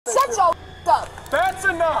Shut your up. That's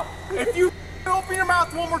enough. If you open your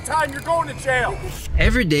mouth one more time, you're going to jail.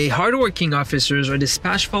 Every day, hardworking officers are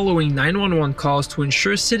dispatched following 911 calls to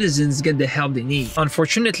ensure citizens get the help they need.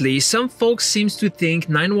 Unfortunately, some folks seem to think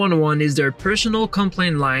 911 is their personal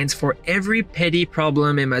complaint lines for every petty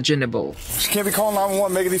problem imaginable. She can't be calling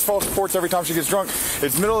 911 making these false reports every time she gets drunk.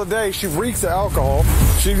 It's the middle of the day, she reeks of alcohol,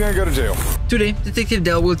 she's gonna go to jail. Today, Detective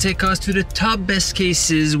Dell will take us to the top best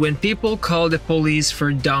cases when people call the police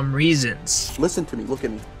for dumb reasons. Listen to me, look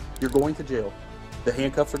at me. You're going to jail. The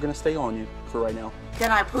handcuffs are going to stay on you for right now.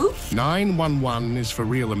 Can I poop? 911 is for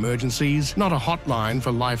real emergencies, not a hotline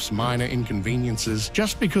for life's minor inconveniences.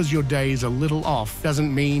 Just because your day's a little off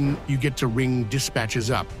doesn't mean you get to ring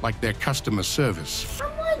dispatchers up like their customer service.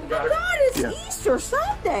 Oh my God, it's Easter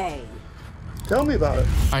Sunday. Tell me about it.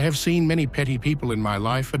 I have seen many petty people in my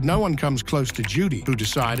life, but no one comes close to Judy, who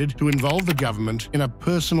decided to involve the government in a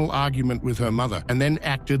personal argument with her mother and then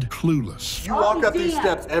acted clueless. You walk up these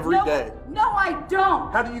steps every day. No, I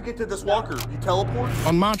don't. How do you get to this walker? You teleport?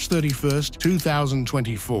 On March 31st,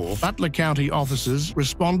 2024, Butler County officers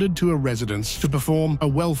responded to a residence to perform a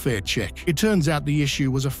welfare check. It turns out the issue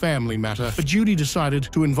was a family matter, but Judy decided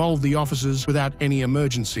to involve the officers without any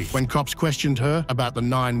emergency. When cops questioned her about the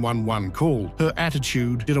 911 call, her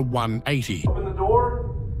attitude did a 180. Open the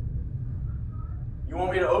door? You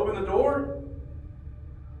want me to open the door?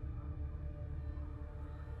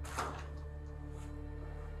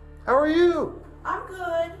 How are you? I'm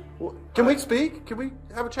good. Well, can we speak? Can we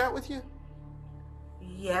have a chat with you?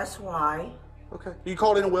 Yes, why? Okay. You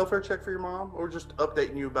called in a welfare check for your mom, or just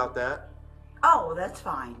updating you about that? Oh, that's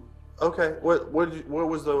fine. Okay. What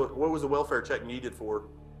was the welfare check needed for?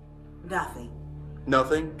 Nothing.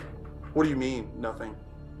 Nothing? What do you mean, nothing?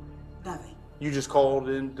 Nothing. You just called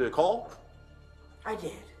in to call? I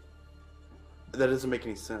did. That doesn't make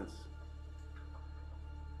any sense.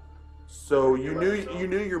 So you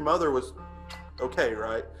knew your mother was okay,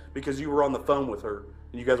 right? Because you were on the phone with her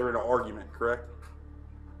and you guys were in an argument, correct?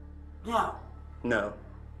 No. No.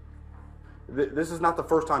 This is not the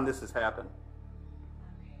first time this has happened.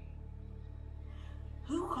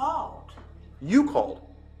 Who called? You called.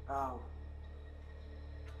 Oh.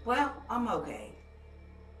 Well, I'm okay.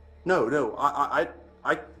 No,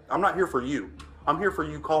 I'm not here for you. I'm here for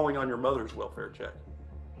you calling on your mother's welfare check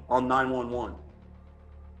on 911.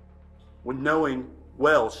 When knowing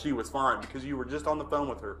well she was fine because you were just on the phone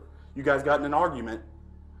with her. You guys got in an argument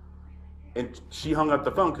and she hung up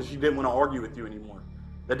the phone because she didn't want to argue with you anymore.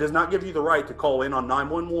 That does not give you the right to call in on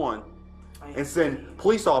 911 and send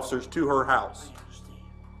police officers to her house. I understand.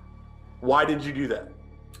 Why did you do that?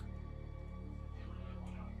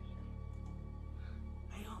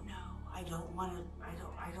 I don't know. I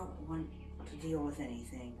don't want to deal with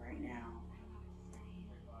anything right now.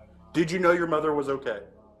 Did you know your mother was okay?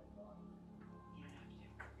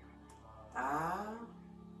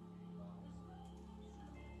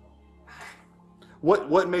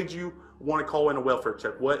 What made you want to call in a welfare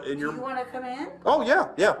check? What in your? Do you want to come in? Oh yeah,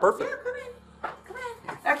 perfect. Yeah, come in. Come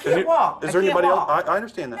in. I can't walk. Is there anybody else? I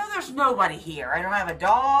understand that. No, there's nobody here. I don't have a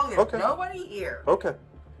dog. There's Okay. nobody here. Okay.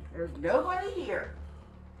 There's nobody here.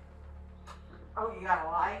 Oh, you got a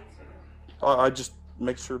light? I just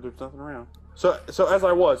make sure there's nothing around. So as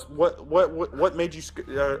I was, what made you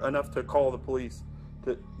enough to call the police?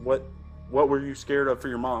 What were you scared of for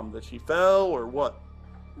your mom? That she fell or what?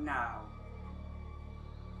 No.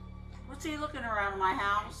 What's he looking around my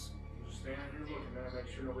house? Just standing here looking at it,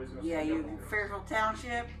 make sure nobody's gonna Yeah, sneak you up on me. Fairfield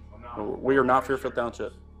Township? We are not Fairfield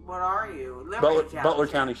Township. What are you? Liberty Township. Butler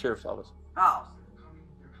County Sheriff's Office. Oh.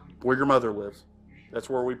 Where your mother lives. That's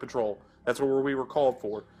where we patrol. That's where we were called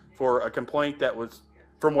for a complaint that was,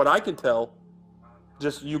 from what I can tell,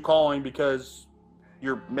 just you calling because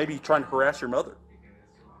you're maybe trying to harass your mother.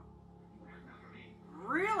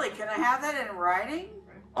 Really? Can I have that in writing?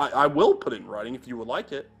 I will put it in writing if you would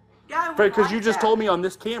like it. Yeah, I would Because like you just that. told me on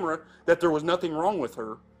this camera that there was nothing wrong with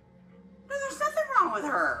her. No, there's nothing wrong with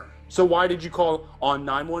her. So why did you call on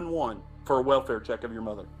 911 for a welfare check of your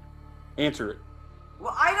mother? Answer it.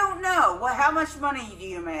 Well, I don't know. Well, how much money do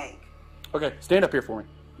you make? Okay, stand up here for me.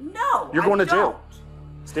 No, You're going I to jail.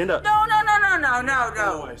 don't. Stand up. No. No,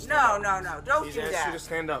 stand up. No. Don't He's do asked that. you to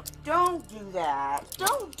stand up. Don't do that.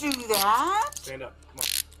 Don't do that. Stand up. Come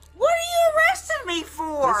What are you arresting me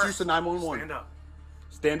for? Misuse of on. 911. Stand up.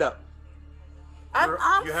 Stand up. I'm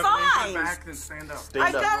You have an fine. injured back, then stand up. Stand I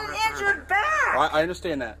up. got an injured back. I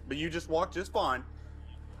understand that, but you just walked just fine.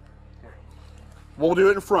 We'll do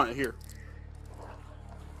it in front here.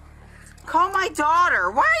 Call my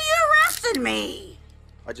daughter. Why are you arresting me?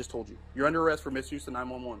 I just told you. You're under arrest for misuse of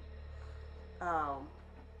 911. Oh.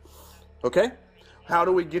 Okay? How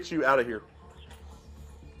do we get you out of here?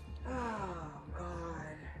 Oh, God.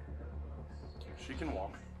 She can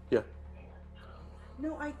walk. Yeah.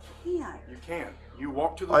 No, I can't. You can. You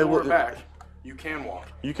walk to the door back. You can walk.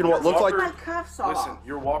 You can walk. Looks like my cuffs off. Listen,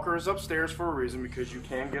 your walker is upstairs for a reason because you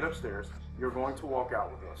can get upstairs. You're going to walk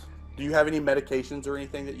out with us. Do you have any medications or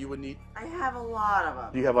anything that you would need? I have a lot of them.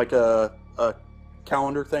 Do you have like a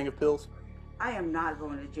calendar thing of pills? I am not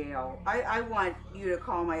going to jail. I want you to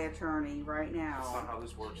call my attorney right now. That's not how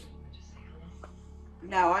this works.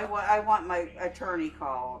 No, I want my attorney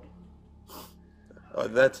called.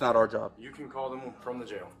 That's not our job. You can call them from the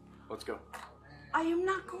jail. Let's go. I am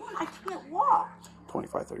not going. I can't walk.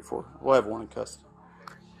 2534. We'll have one in custody.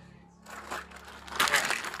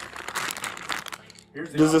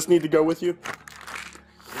 Does this need to go with you?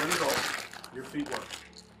 You're an adult. Your feet work.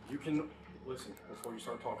 You can listen before you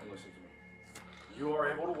start talking. Listen to me. You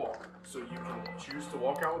are able to walk, so you can choose to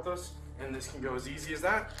walk out with us, and this can go as easy as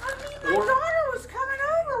that. I mean, my daughter was coming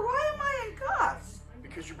over. Why am I in cuffs?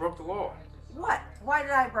 Because you broke the law. What? Why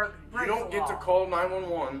did I break You don't the get to law? call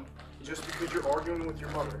 911 just because you're arguing with your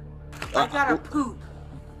mother. I gotta poop.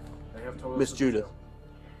 They have told us Miss to Judith,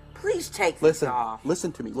 Please take this listen. off.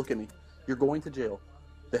 Listen to me. Look at me. You're going to jail.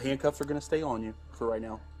 The handcuffs are going to stay on you for right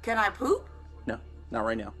now. Can I poop? No, not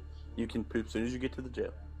right now. You can poop as soon as you get to the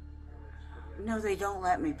jail. No, they don't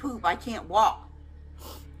let me poop. I can't walk.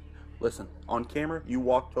 Listen, on camera, you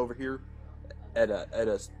walked over here at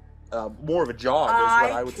a more of a jog, is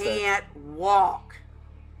what I would say. I can't walk.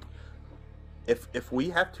 If we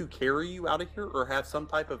have to carry you out of here or have some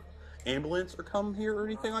type of ambulance or come here or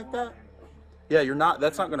anything like that, yeah,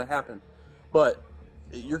 that's not going to happen. But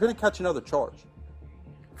you're going to catch another charge.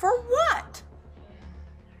 For what?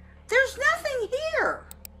 There's nothing here.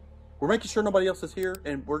 We're making sure nobody else is here,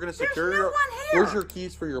 and we're going to secure There's no your. one here. Where's your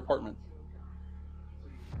keys for your apartment?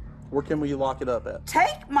 Where can we lock it up at?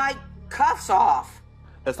 Take my cuffs off.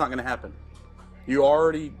 That's not going to happen. You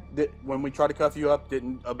already did, when we tried to cuff you up,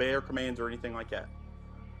 didn't obey our commands or anything like that.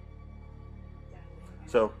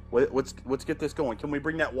 So let's get this going. Can we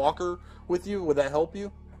bring that walker with you? Would that help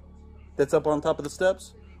you? That's up on top of the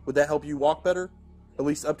steps. Would that help you walk better? At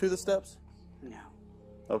least up to the steps? No.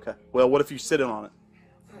 Okay. Well, what if you sit in on it?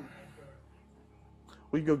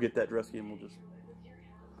 We can go get that dress and we'll just.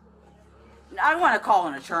 I want to call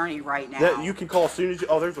an attorney right now. Yeah, you can call as soon as you.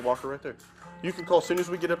 Oh, there's a walker right there. You can call as soon as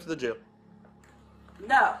we get up to the jail.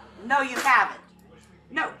 No, you haven't.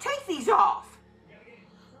 No, take these off.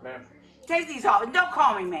 Ma'am. Take these off. Don't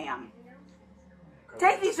call me ma'am.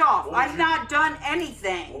 Take these off. I've not done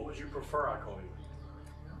anything. What would you prefer I call you?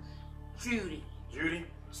 Judy, Judy,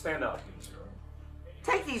 stand up.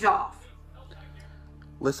 take these off.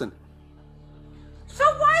 Listen, So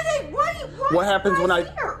What happens when I-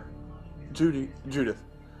 here? Judith,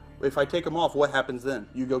 if I take them off, what happens then?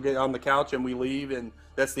 You go get on the couch and we leave, and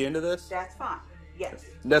that's the end of this? That's fine. Yes.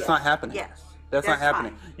 That's Yes. not happening. Yes. That's not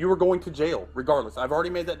happening. fine. You were going to jail, regardless. I've already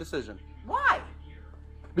made that decision. Why?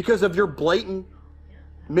 Because of your blatant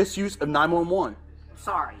misuse of 911.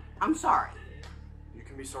 Sorry. I'm sorry. You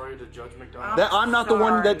can be sorry to Judge McDonald. That I'm not the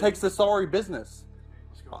one that Sorry. takes the sorry business.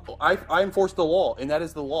 I enforce the law, and that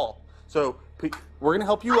is the law. So we're gonna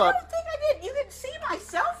help you I up. don't think I did. You can see my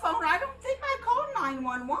cell phone. I don't think I called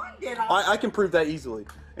 911, did I? I can prove that easily,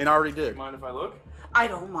 and I already did. Mind if I look? I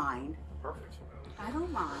don't mind. Perfect. I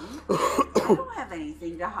don't mind. I don't have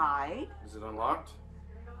anything to hide. Is it unlocked?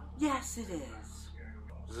 Yes, it is.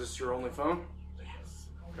 Is this your only phone? Yes.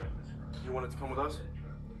 Okay. You want it to come with us?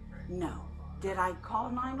 No. Did I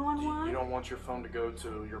call 911? You don't want your phone to go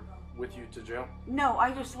with you to jail? No,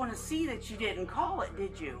 I just want to see that you didn't call it,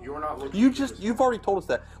 did you? You're not looking. You've already told us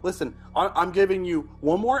that. Listen, I'm giving you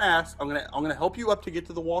one more ask. I'm gonna help you up to get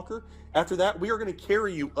to the walker. After that, we are gonna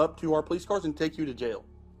carry you up to our police cars and take you to jail.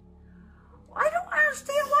 I don't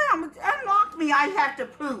understand why unlock me. I have to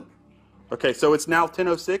poop. Okay, so it's now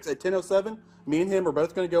 10:06. At 10:07, me and him are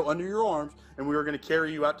both gonna go under your arms, and we are gonna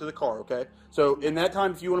carry you out to the car. Okay. So in that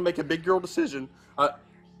time, if you want to make a big girl decision, I've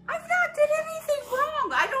not did anything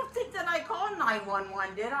wrong. I don't think that I called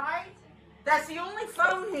 911, did I? That's the only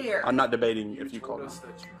phone here. I'm not debating if you told called us us.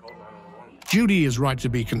 that you called 911. Judy is right to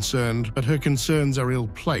be concerned, but her concerns are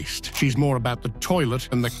ill-placed. She's more about the toilet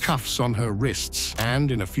and the cuffs on her wrists.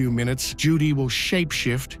 And in a few minutes, Judy will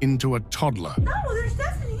shapeshift into a toddler. No, there's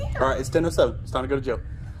nothing here. All right, it's 10:07. It's time to go to jail.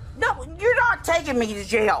 No, you're not taking me to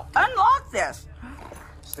jail. Unlock this.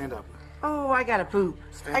 Stand up. Oh, I gotta poop.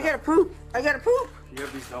 Stand I gotta poop. I gotta poop. You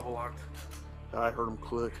have these double locked. I heard him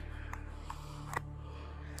click.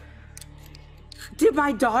 Did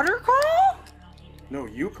my daughter call? No,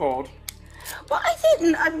 you called. Well, I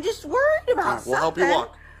didn't. I'm just worried about All right, we'll help you something.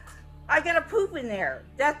 walk. I gotta poop in there.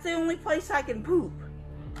 That's the only place I can poop.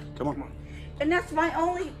 Come on. And that's my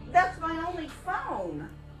only phone.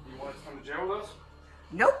 You want us to come to jail with us?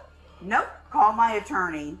 Nope. Call my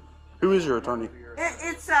attorney. Who is your attorney?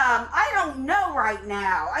 It's I don't know right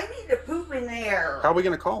now. I need to poop in there. How are we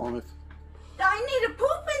gonna call him if I need to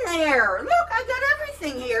poop in there. Look, I got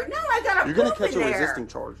everything here. No, I gotta you're poop gonna catch in a there. resisting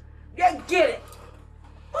charge? Yeah, get it.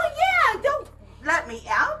 Well, yeah, don't let me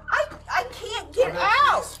out. I can't get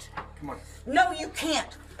out. Come on. No, you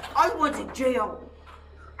can't. I went to jail.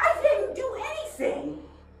 I didn't do anything.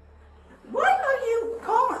 Why are you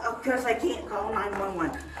calling? Oh, because I can't call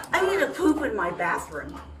 911. I need to poop in my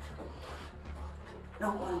bathroom.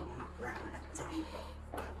 No one around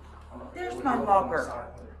it. There's my locker.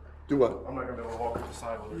 Do what? I'm not gonna be able to walk up the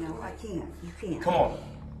side with you. No, I can't. You can't. Come on.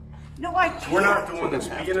 No, I can't. We're not doing this.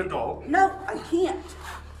 Be an adult. No, I can't.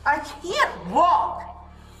 I can't walk.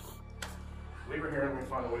 Leave her here and we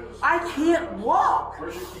find a way to. I can't walk.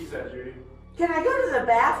 Where's your keys at, Judy? Can I go to the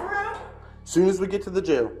bathroom? Soon as we get to the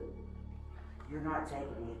jail. You're not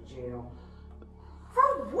taking me to jail.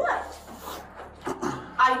 For what?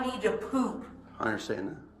 I need to poop. I understand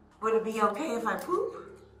that. Would it be okay if I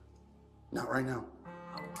poop? Not right now.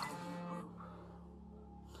 Oh, I need to poop.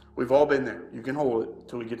 We've all been there. You can hold it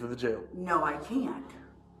till we get to the jail. No, I can't.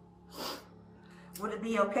 Would it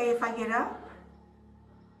be okay if I get up?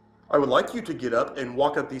 I would like you to get up and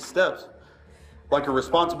walk up these steps like a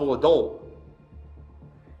responsible adult.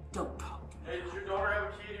 Don't talk to me. Hey, does your daughter have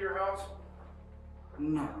a key to your house?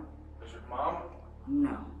 No. Does your mom?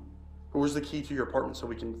 No. Where's the key to your apartment so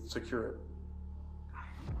we can secure it?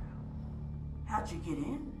 How'd you get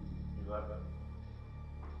in? You left it.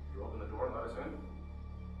 You opened the door and let us in?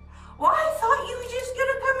 Well, I thought you were just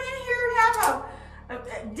gonna come in here and have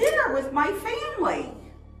a dinner with my family.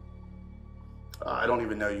 I don't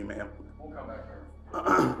even know you, ma'am. We'll come back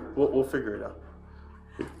here. We'll figure it out.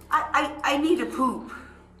 I need to poop.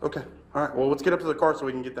 Okay. All right. Well, let's get up to the car so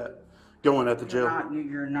we can get that going at the jail.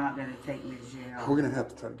 You're not gonna take me to jail. We're gonna have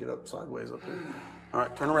to try to get up sideways up here. All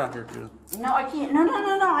right, turn around here, Judah. No, I can't. No.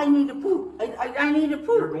 I need to poop. I need to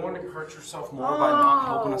poop. You're going to hurt yourself more by not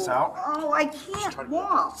helping us out. Oh, I can't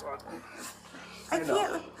walk. I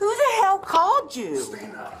can't. Who the hell called you?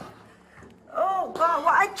 Stand up. Oh, God.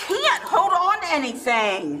 Well, I can't hold on to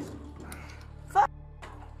anything.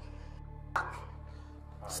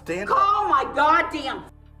 Stand up. Call my goddamn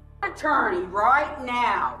attorney right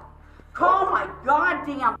now. Call my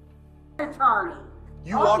goddamn attorney.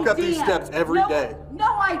 You walk up these steps every day. No,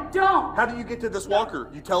 I don't. How do you get to this walker?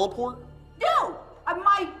 You teleport? No,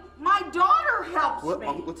 my daughter helps Well, me.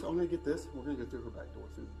 I'm gonna get this. We're gonna go through her back door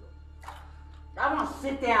through the door. I want to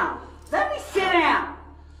sit down. Let me sit down.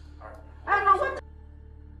 I don't know what the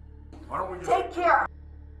Why don't we just take care of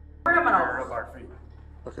her criminals. up our feet?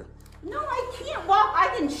 Okay. No, I can't walk. I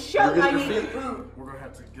can show Look at I your need to feet. poop. We're gonna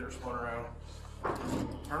have to get her spun around.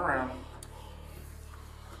 Turn around.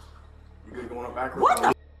 You good going up backwards? What the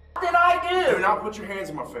f did I Do do? not put your hands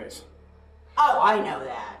in my face. Oh, I know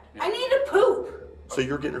that. I need to poop. So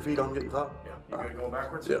you're getting her feet on, getting top? Yeah. You good going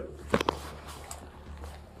backwards? Yeah.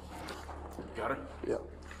 Got it? Yeah.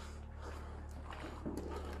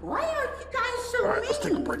 Why are you guys so All right, mean? let's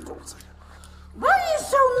take a break for 1 second. Why are you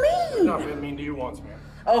so mean? Not been mean to you once, man.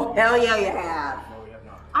 Oh, hell yeah, you have. No, we have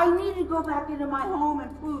not. I need to go back into my home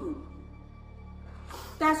and poop.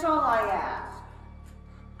 That's all I ask.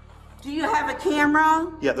 Do you have a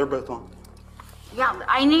camera? Yeah, they're both on. Yeah,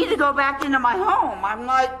 I need to go back into my home. I'm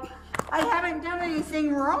like, I haven't done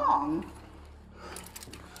anything wrong.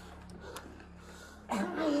 I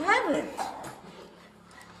haven't.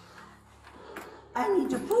 I need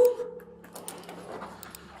to poop.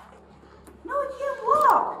 No, I can't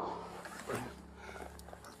walk.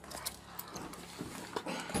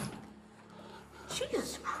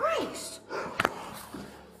 Jesus Christ.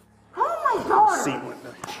 Oh my God. Seat went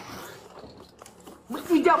down.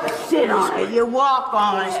 You don't sit on it, you walk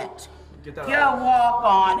on it. Get that You out. walk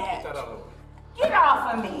on Get that it. out of the way. Get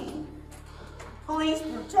off of me. Police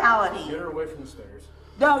brutality. Get her away from the stairs.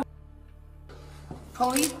 No.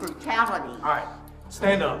 Police brutality. All right.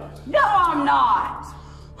 Stand up. No, I'm not.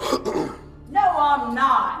 No, I'm Move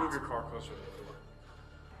not. your car closer to the door.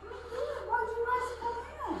 Why'd you guys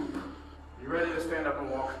come in? You ready to stand up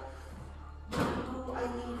and walk? Oh,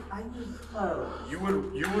 I need clothes. You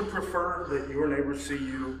would prefer that your neighbors see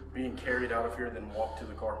you being carried out of here than walk to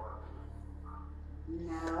the car?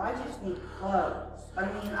 No, I just need clothes. I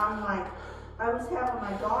mean, I was having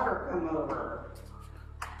my daughter come over.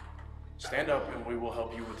 Stand up and we will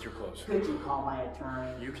help you with your clothes. Could you call my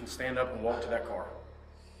attorney? You can stand up and walk to that car.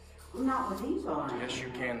 Not with these on. Yes,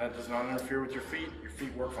 you can. That does not interfere with your feet. Your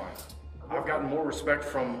feet work fine. I've gotten more respect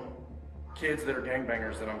from kids that are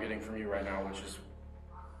gangbangers than I'm getting from you right now, which is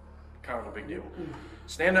kind of a big deal.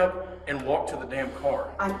 Stand up and walk to the damn car.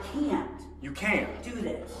 I can't You can. do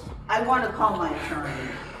this. I want to call my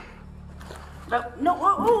attorney. No,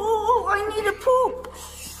 I need a poop.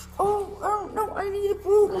 No, I need a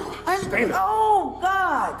poop. Stand up. Oh,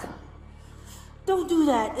 God. Don't do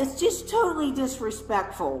that. It's just totally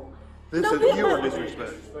disrespectful. This No, is people- you are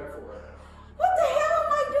disrespectful. What the hell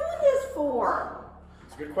am I doing this for?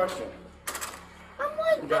 It's a good question. I'm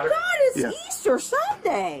like, my got God, it? it's Yeah. Easter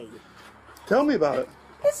Sunday. Tell me about it.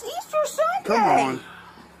 It's Easter Sunday. Come on.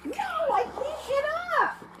 No, I can't get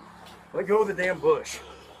up. Let go of the damn bush.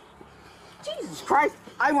 Jesus Christ.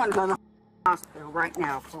 I want to go to the hospital right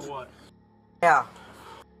now. For what? Yeah.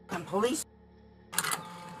 And police.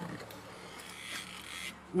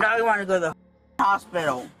 No, I want to go to the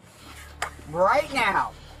hospital right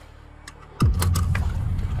now.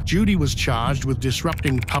 Judy was charged with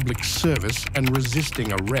disrupting public service and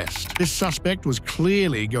resisting arrest. This suspect was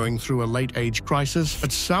clearly going through a late-age crisis,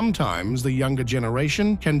 but sometimes the younger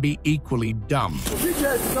generation can be equally dumb. You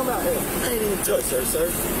guys come out here. I ain't even touched her,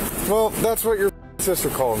 sir. Well, that's what your sister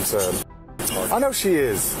called and said. I know she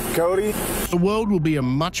is, Cody. The world will be a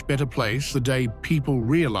much better place the day people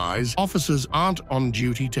realize officers aren't on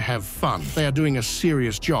duty to have fun. They are doing a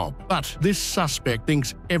serious job. But this suspect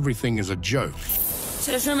thinks everything is a joke.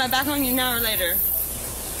 Should I turn my back on you now or later?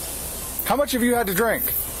 How much have you had to drink?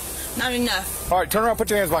 Not enough. All right, turn around, put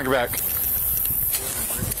your hands behind your back.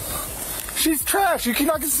 She's trash. You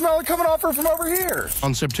cannot smell it coming off her from over here.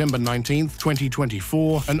 On September 19th,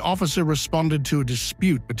 2024, an officer responded to a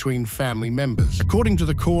dispute between family members. According to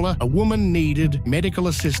the caller, a woman needed medical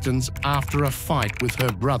assistance after a fight with her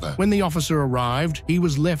brother. When the officer arrived, he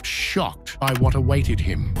was left shocked by what awaited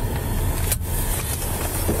him.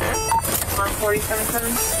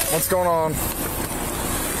 147. What's going on?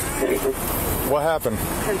 What happened?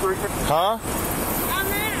 Huh?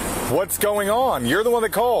 What's going on? You're the one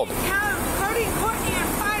that called. Cody and Courtney are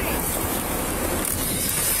fighting.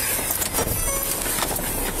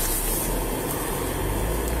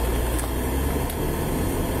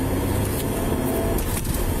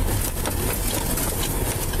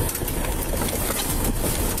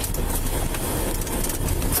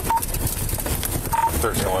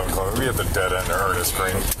 We have the dead end or the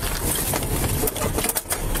screen.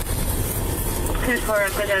 2-4,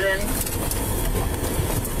 put that in.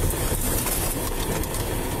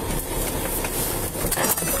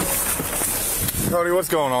 Cody, what's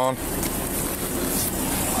going on?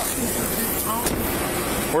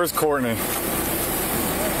 Where's Courtney?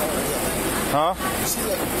 Huh?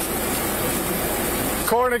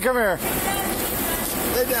 Courtney, come here.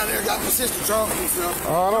 They down there got my sister drunk and stuff.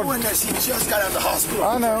 I don't- When that she just got out of the hospital.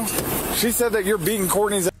 I know. She said that you're beating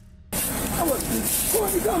Courtney's. I was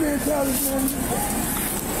Courtney, come here and tell this man.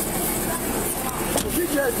 You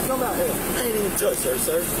guys come out here. I ain't even touched her,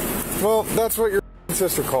 sir. Well, that's what your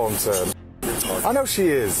sister called and said. I know she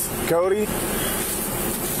is, Cody.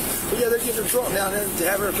 But yeah, they're getting her drunk down there to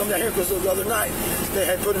have her come down here because the other night they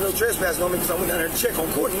had put a no trespass on me because I went down there to check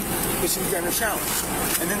on Courtney because she was down there showering.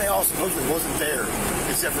 And then they all supposedly wasn't there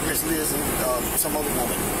except for Miss Liz and some other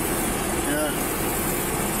woman.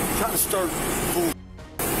 Trying to start bull.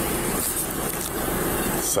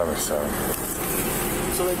 77.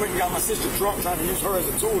 So they went and got my sister drunk trying to use her as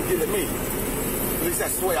a tool to get at me. At least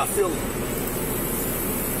that's the way I feel.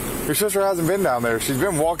 Your sister hasn't been down there. She's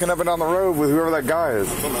been walking up and down the road with whoever that guy is.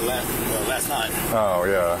 From the last night. Oh,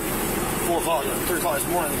 yeah. 4 o'clock, 3 o'clock this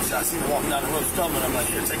morning, I seen her walking down the road stumbling. I'm like,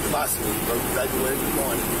 here, take the bicycle. Go back to where you're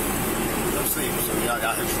going. No sleep. So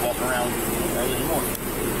I heard her walking around early in the morning.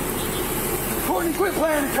 Courtney, quit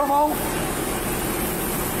playing and come on.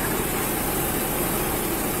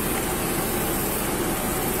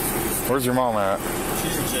 Where's your mom at?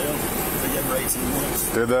 She's in jail. They gave her 18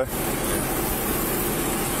 months. Did they?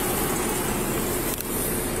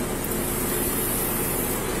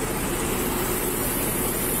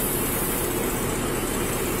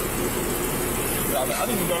 I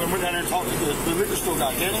didn't even go and went down there and talked to the liquor store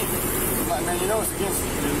guy, Danny. I'm like, man, you know it's against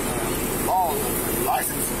the law, the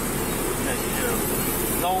license, that,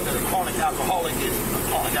 known that a chronic alcoholic is a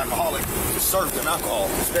chronic alcoholic to serve them alcohol,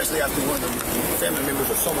 especially after one of the family members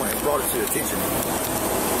or someone has brought it to their attention.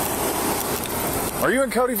 Are you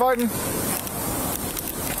and Cody fighting?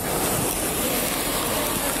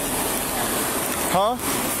 Huh?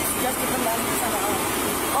 Just to come down here and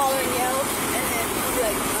holler and yell, and then he'll be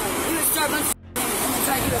like, you would start bunch of and then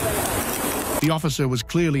try to do it. The officer was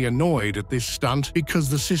clearly annoyed at this stunt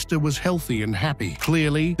because the sister was healthy and happy.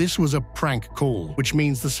 Clearly, this was a prank call, which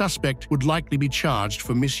means the suspect would likely be charged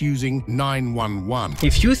for misusing 911.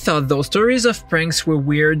 If you thought those stories of pranks were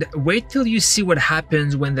weird, wait till you see what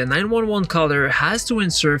happens when the 911 caller has to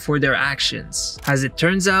answer for their actions. As it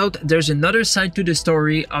turns out, there's another side to the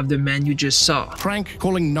story of the man you just saw. Prank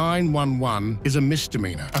calling 911 is a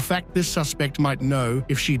misdemeanor, a fact this suspect might know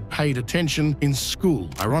if she'd paid attention in school.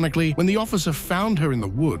 Ironically, when the officer found her in the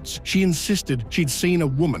woods, she insisted she'd seen a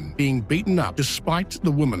woman being beaten up, despite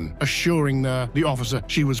the woman assuring the officer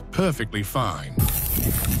she was perfectly fine.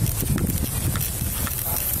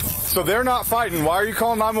 So they're not fighting. Why are you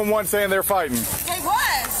calling 911 saying they're fighting? They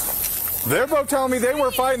was. They're both telling me they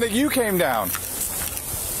were fighting, that you came down.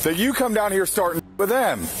 That you come down here starting with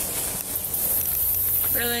them.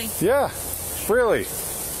 Really? Yeah, really.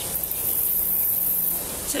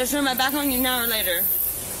 Should I turn my back on you now or later?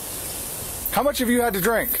 How much have you had to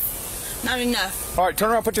drink? Not enough. All right,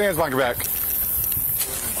 turn around, put your hands behind your back.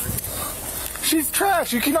 She's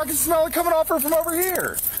trash. You cannot smell it coming off her from over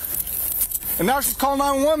here. And now she's calling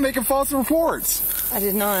 911 making false reports. I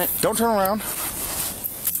did not. Don't turn around.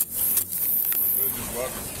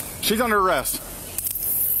 She's under arrest.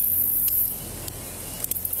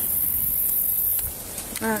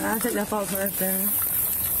 I took that false arrest then.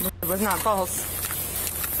 It was not false.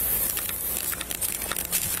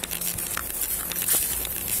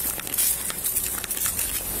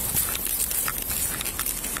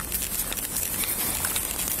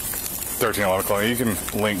 $13.11. You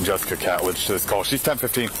can link Jessica Catledge to this call. She's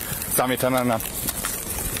 1015. Stop me at 1099.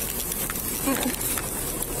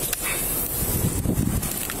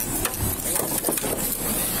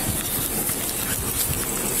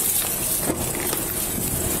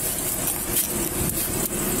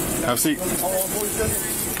 Have a seat.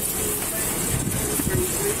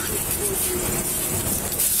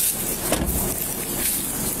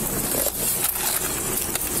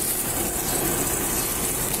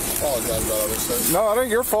 No, it ain't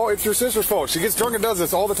your fault. It's your sister's fault. She gets drunk and does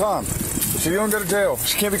this all the time. She's gonna go to jail.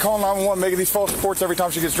 She can't be calling 911 making these false reports every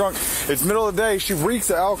time she gets drunk. It's middle of the day. She reeks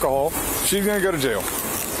of alcohol. She's gonna go to jail.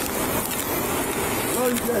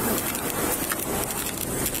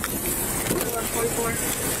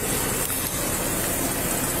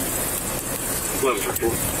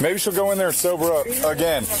 Maybe she'll go in there and sober up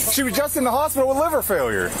again. She was just in the hospital with liver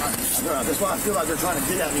failure. That's why I feel like they're trying to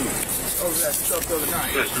get at me over that stuff the other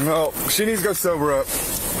night. No, she needs to go sober up.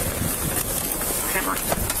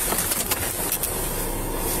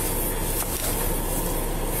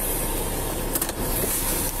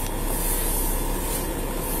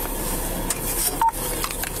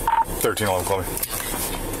 $13.11, Chloe.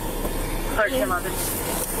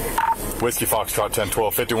 Whiskey Foxtrot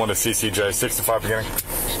 1012, 51 to CCJ, 65 beginning.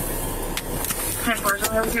 10-4,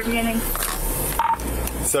 what was your beginning?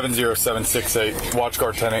 70768, watch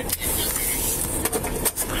guard 108.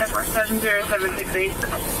 10-4, 70768.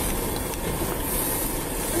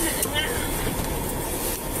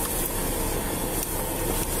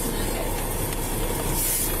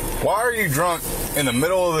 Why are you drunk in the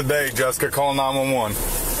middle of the day, Jessica, calling 911?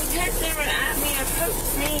 Because they were at me,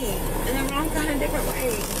 approached me in the wrong kind of different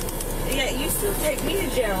way. Yet you still take me to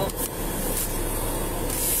jail.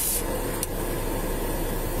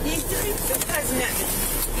 He's still cussing at me.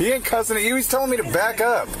 He ain't cussing at you. He's telling me to back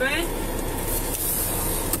up. Right?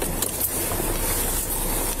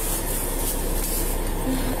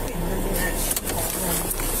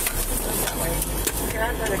 I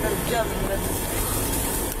gotta go to jail with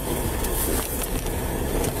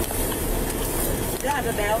do I have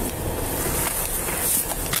a bell?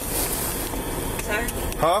 Sorry?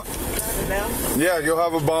 Huh? Do I have a bell? Yeah, you'll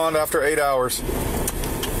have a bond after 8 hours.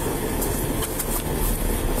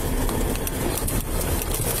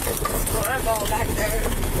 Well, I'm all back there.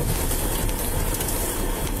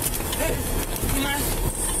 Come on.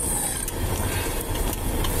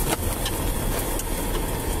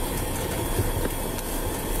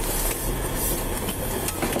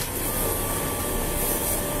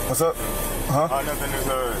 What's up? Huh? Nothing is,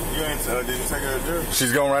 you ain't, did you take her to jail?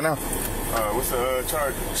 She's going right now. What's the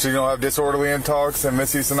charge? She's gonna have disorderly intox and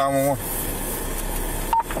misuse of 911.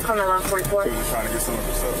 Come on, 144. She was just trying to get some of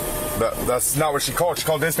her stuff. That's not what she called. She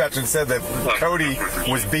called dispatch and said that Cody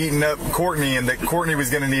was beating up Courtney and that Courtney was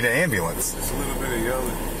gonna need an ambulance. It's a little bit of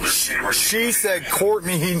yelling. She said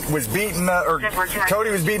Courtney was beating up, or Cody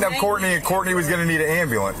was beating up Courtney and Courtney was gonna need an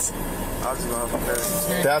ambulance. I was just gonna have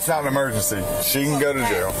to pay. That's not an emergency. She can go to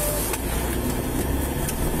jail.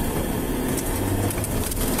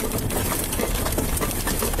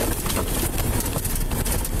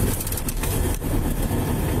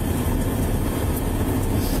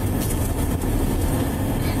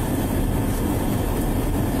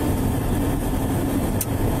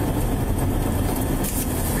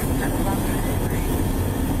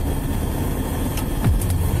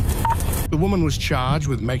 woman was charged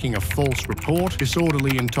with making a false report,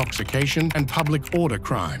 disorderly intoxication, and public order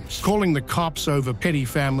crimes. Calling the cops over petty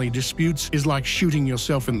family disputes is like shooting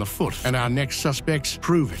yourself in the foot, and our next suspects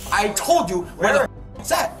prove it. I told you where the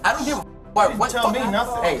it's at. I don't give a what tell me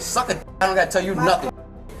nothing. Hey, suck it. I don't gotta tell you nothing.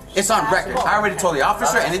 It's on record. I already told the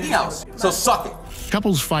officer anything else. So suck it.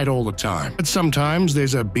 Couples fight all the time, but sometimes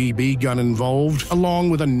there's a BB gun involved, along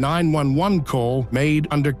with a 911 call made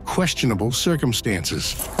under questionable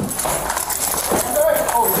circumstances.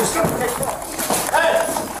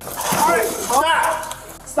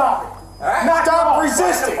 Stop! Stop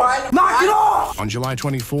resisting! Knock it off! On July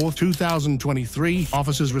 24, 2023,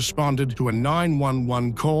 officers responded to a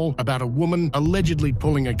 911 call about a woman allegedly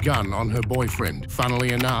pulling a gun on her boyfriend.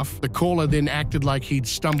 Funnily enough, the caller then acted like he'd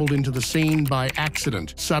stumbled into the scene by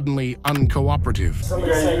accident, suddenly uncooperative.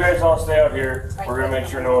 Okay, you guys all stay out here. We're gonna make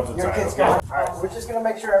sure no one's inside. Okay? Alright, we're just gonna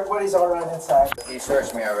make sure everybody's all right inside. He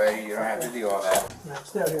searched me already. You don't have to do all that.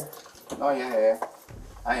 Stay out here. Oh, yeah.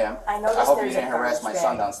 I am. I know I hope you didn't harass my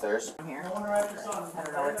son downstairs. Here. I don't know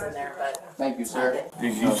what's in there, but Thank you, sir.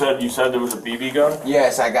 You said there was a BB gun?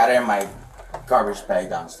 Yes, I got it in my garbage bag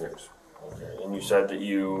downstairs. Okay. And you said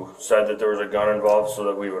that there was a gun involved so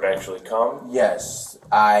that we would actually come? Yes,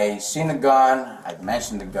 I seen the gun. I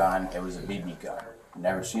mentioned the gun. It was a BB gun.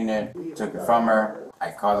 Never seen it. Took it from her.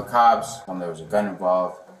 I called the cops. Told them there was a gun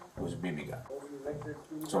involved. It was a BB gun.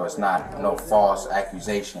 So it's not no false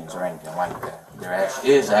accusations or anything like that. There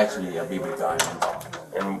is actually a BB gun involved.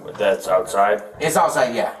 And that's outside? It's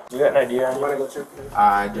outside, yeah. You got an idea?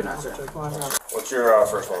 I do not, sir. What's your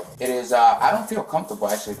first name? It is, I don't feel comfortable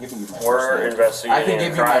actually giving you my We're first name. investigating I can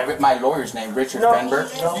give you my lawyer's name, Richard Fenberg.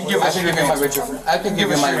 I can give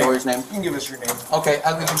you my lawyer's name. You can give us your name. Okay,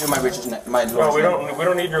 I'll give you my lawyer's name. No, we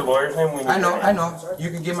don't need your lawyer's name. We need I know. You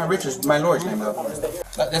can give my lawyer's name though.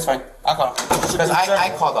 That's fine. I'll call him. Because I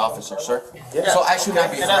called the officer, sir. Yeah. So I should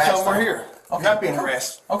not be harassed. And that's why we're here. Okay. You're not being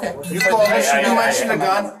harassed. Okay. You called us, you mentioned the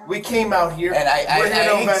gun, we came out here, and we're here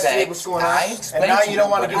to investigate what's going on, and now you don't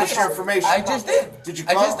want to give us your information. I just did. Did you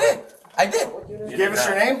call? I did. You gave us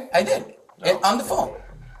your name? I did. And on the phone.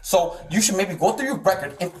 So you should maybe go through your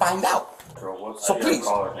record and find out. So please,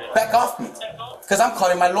 back off me. Because I'm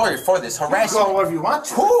calling my lawyer for this harassment. You call whatever you want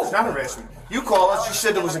to. Who? It's not harassment. You call us, you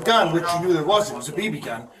said there was a gun, which you knew there wasn't. It was a BB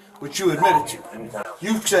gun, which you admitted to.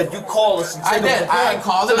 You said you called us and said there was a gun. I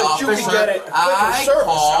called an officer.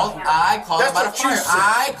 I called about a fire.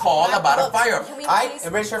 I called about a fire.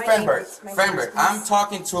 Richard Fenberg. I'm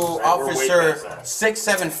talking to Officer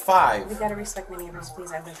 675. We gotta respect my neighbors,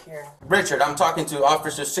 please. I live here. Richard, I'm talking to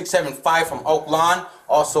Officer 675 from Oak Lawn,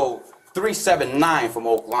 also 379 from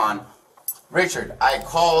Oak Lawn. Richard, I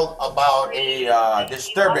called about a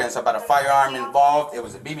disturbance, about a firearm involved. It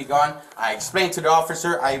was a BB gun. I explained to the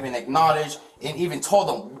officer. I even acknowledged and even told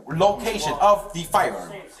him location of the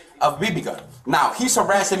firearm, of BB gun. Now, he's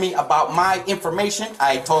harassing me about my information.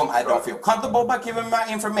 I told him I don't feel comfortable by giving my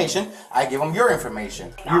information. I give him your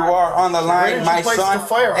information. You are on the line, my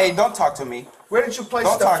son. Hey, don't talk to me. Where did you place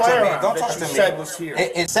the firearm? Don't talk to me. Said was here.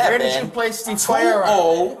 It's Where did you place the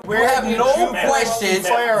firearm? You have no questions.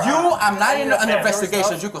 I'm not under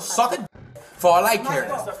investigations. You can suck it for all I care.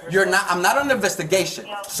 I'm not on investigation,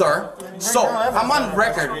 sir. So I'm on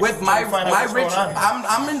record with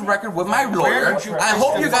I'm in record with my lawyer. I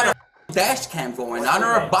hope you got a dash cam going on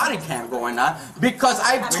or a body cam going on because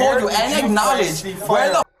I've told you and acknowledged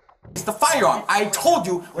where the is the firearm. I told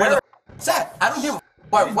you where the it's at. I don't give a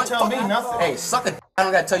what tell me nothing. Hey, suck it. I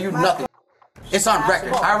don't gotta tell you nothing. It's on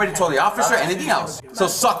record. I already told the officer anything else. So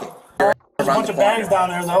suck it. There's a bunch of bags down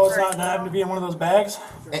there, though. It's not having to be in one of those bags.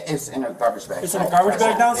 It's in a garbage bag. It's in a garbage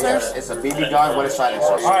bag downstairs? It's a BB gun with a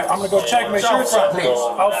silencer. Alright, I'm gonna go check, make sure it's Please.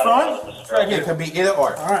 out front. Right here. It could be either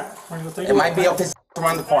or. Alright, we're gonna go take it might be up his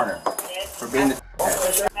around the corner for being the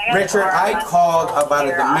Richard, I called about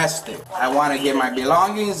a domestic. I want to get my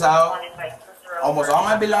belongings out. Almost all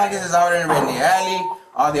my belongings is out in the alley.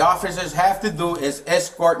 All the officers have to do is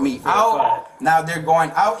escort me out. Now they're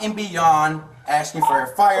going out and beyond, asking for a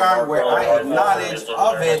firearm where I acknowledged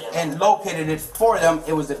of it and located it for them.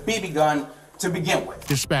 It was a BB gun to begin with.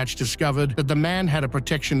 Dispatch discovered that the man had a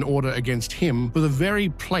protection order against him for the very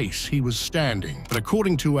place he was standing. But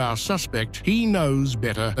according to our suspect, he knows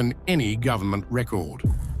better than any government record.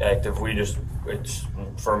 Active, it's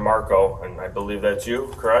for Marco, and I believe that's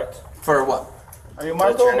you, correct? For what? Are you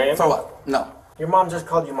Marco? That's your name? For what? No. Your mom just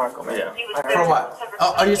called you Marco, man. Yeah. For what?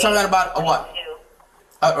 Are you talking about a what?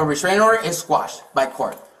 A restraining order is squashed by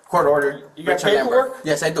court. Court order. You got paperwork?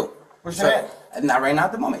 Yes, I do. Where's that? Not right now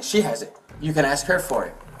at the moment. She has it. You can ask her for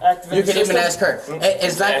it. You can even ask her.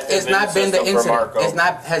 It's not been the incident.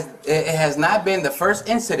 It has not been the first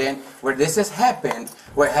incident where this has happened,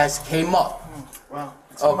 where it has came up. Well,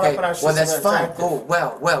 okay, well that's fine. Oh,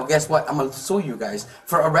 well, guess what? I'm gonna sue you guys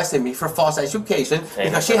for arresting me for false education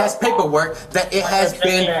because she has paperwork that it has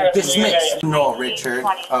been dismissed. No, Richard.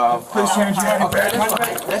 Please change your okay,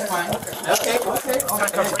 that's fine. Okay.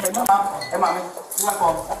 Hey, mommy. My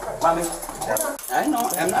phone. Mommy. I know,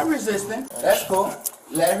 I'm not resisting. That's cool.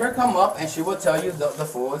 Let her come up and she will tell you the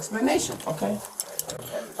full explanation. Okay.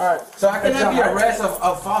 Alright. So I cannot be arrested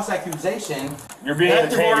of false accusation. You're being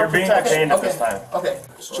detained at this time. Okay.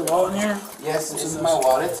 Is your wallet in here? Yes, this is my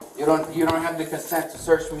wallet. You don't have the consent to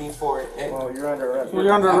search me for it. Well, you're under arrest.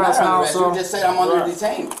 You're under arrest now, so you just said I'm under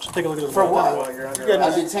detained. Take a look at the for what? You're under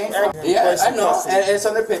arrest. I'm detained for? Yeah, I know, and it's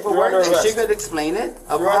under paperwork, and she could explain it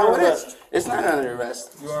of how it is. It's not under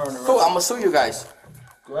arrest. You are under arrest. Cool, I'm gonna sue you guys.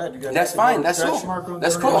 Go ahead, you guys. That's fine. That's cool.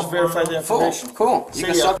 That's cool. Verify the information. Cool. You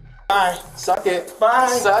can suck. Bye. Suck it. Bye.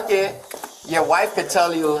 Suck it. Your wife could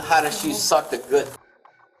tell you how does she suck the good.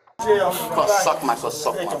 Jail. Suck my full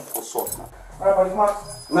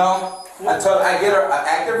No. Until I get an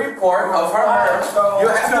active report of her.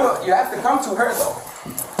 You have to come to her though.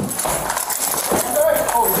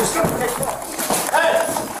 Oh, just take that. Hey!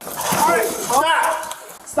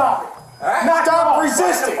 Alright, stop it. Right. Knock it off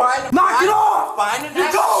resisting! Knock it off! Find it.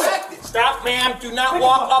 You're going! Stop, ma'am. Do not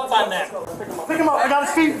walk up on them. Pick him up. I got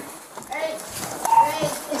his feet. Hey.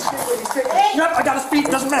 Yep, I got his feet.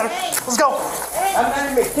 Doesn't matter. Let's go. I'm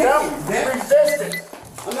not even kidding. Resisting.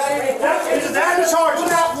 I'm not even kidding. It's a charge. Do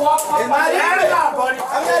not walk up on them. Buddy.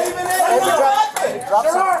 I'm not even in.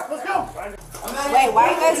 Let's go. Wait, why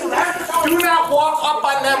are you guys arrested? Do not walk up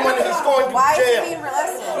on them when he's going to jail. Why is he being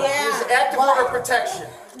arrested? He's active order protection.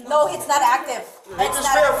 No, it's not active. They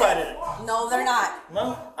just verified it. No, they're not.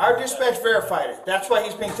 No, our dispatch verified it. That's why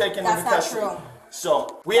he's being taken into custody. That's not true.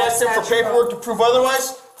 So, we asked him for paperwork to prove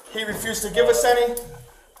otherwise. He refused to give us any.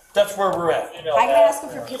 That's where we're at. I can ask him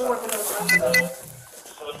for paperwork when he was arrested.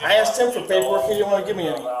 I asked him for paperwork. He didn't want to give me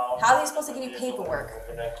any. How are you supposed to give you paperwork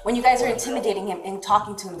when you guys are intimidating him and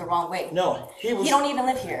talking to him the wrong way? No, he was. You don't even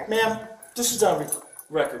live here. Ma'am, this is on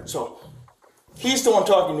record, so he's the one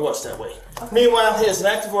talking to us that way. Okay. Meanwhile, he has an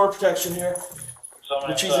active order of protection here,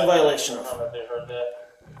 which he's in violation of.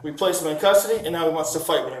 We placed him in custody, and now he wants to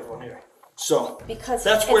fight with everyone here. So, because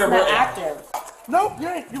that's where we're at. Active. Nope,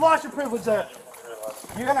 you lost your privilege there.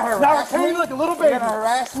 You're gonna harass me? Like a little baby. You're gonna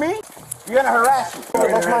harass me? You're gonna harass me.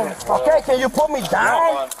 That's mine. Okay, can you put me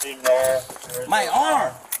down? My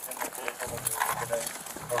arm.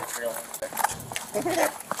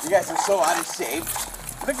 You guys are so out of shape.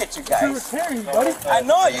 Look at you guys. Buddy. I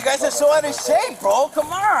know, you guys are so out of shape, bro.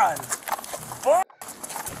 Come on.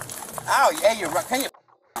 Ow, yeah, you're right. Can you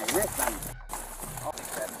wrist on me?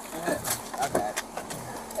 Okay.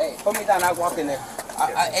 Hey, put me down. I'll walk in there.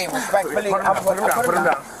 Hey, respectfully. I'll put him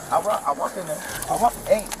down. I'll walk in there.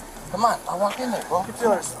 Hey, come on. I'll walk in there, bro. Get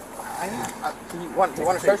yours. You want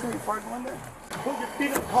to search me before I go in there? Put your feet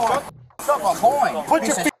in the car. Shut up, I'm going. Put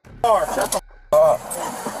your feet in the car. Shut the up.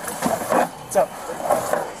 What's up?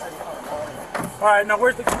 All right, now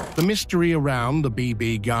where's The mystery around the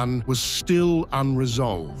BB gun was still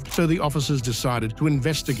unresolved, so the officers decided to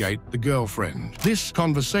investigate the girlfriend. This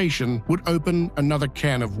conversation would open another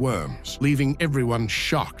can of worms, leaving everyone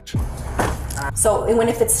shocked. So,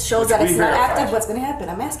 if it shows that it's not active, what's going to happen?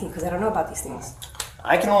 I'm asking because I don't know about these things.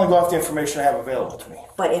 I can only go off the information I have available to me.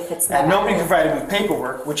 But if it's not and nobody active, provided me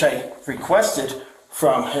paperwork, which I requested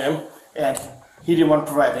from him, and he didn't want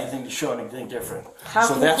to provide anything to show anything different. How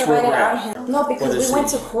so can that's you where provide we're it at. on him? No, because we went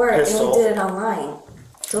to court and we did it online.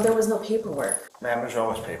 So there was no paperwork. Ma'am, there's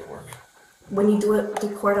always paperwork. When you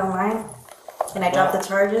do court online, and I drop the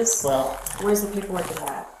charges, well, where's the paperwork in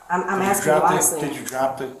that? I'm asking you honestly. Did you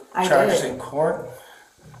drop the charges in court?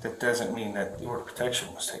 That doesn't mean that the order of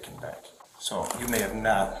protection was taken back. So you may have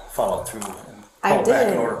not followed through and called back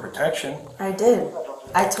an order of protection. I did.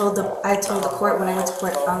 I told the court when I went to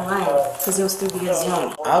court online because it was through via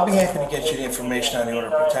Zoom. I'll be happy to get you the information on the order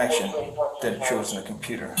of protection that it shows in the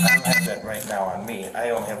computer. I don't have that right now on me. I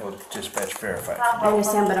only have a dispatch verified. I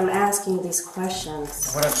understand, but I'm asking these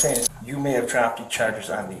questions. What I'm saying is, you may have dropped the charges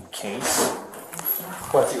on the case,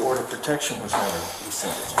 but the order of protection was never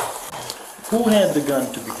rescinded. Who had the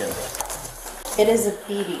gun to begin with? It is a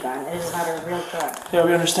BB gun. It is not a real gun. Yeah,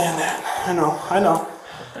 we understand that. I know.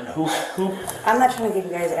 And who? I'm not trying to give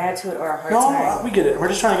you guys an attitude or a hard time. No, we get it. We're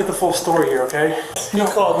just trying to get the full story here, okay? He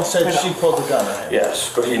called and said she pulled the gun on him.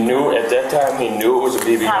 Yes, but he knew at that time, he knew it was a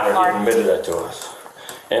BB gun, and he admitted that to us.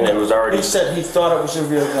 And it was already... He said he thought it was a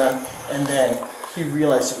real gun, and then he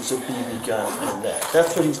realized it was a BB gun in that.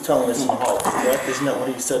 That's what he's telling us in the hall, correct? Isn't that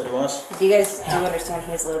what he said to us? You guys do understand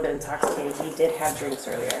he's a little bit intoxicated. He did have drinks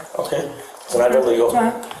earlier. Okay. So that illegal.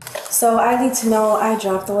 So I need to know, I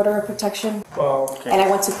dropped the order of protection. Well, okay. And I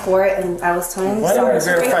went to court and I was telling you. Why don't we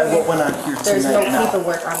verify what went on here tonight? There's no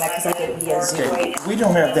paperwork on that because I did it via Zoom. Okay, we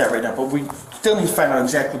don't have that right now, but we still need to find out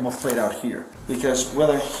exactly what played out here. Because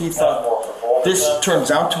whether he thought this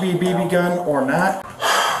turns out to be a BB gun or not,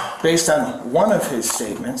 based on one of his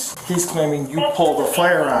statements, he's claiming you pulled a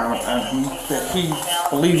firearm on him that he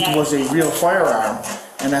believed was a real firearm,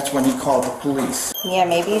 and that's when he called the police. Yeah,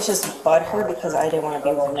 maybe he's just butthurt because I didn't want to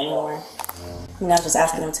be with him anymore. I mean, I was just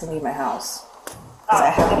asking him to leave my house. Because I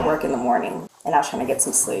have to work in the morning, and I was trying to get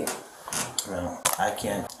some sleep. Well, I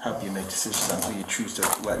can't help you make decisions on who you choose to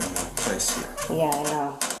let in the place here. Yeah, I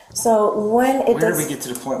know. So when it Where did we get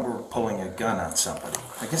to the point where we're pulling a gun on somebody?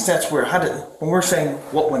 I guess that's where, when we're saying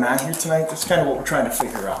what went on here tonight, that's kind of what we're trying to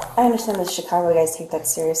figure out. I understand that Chicago guys take that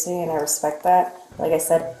seriously, and I respect that. Like I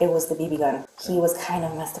said, it was the BB gun. He was kind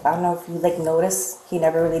of messed up. I don't know if you notice, he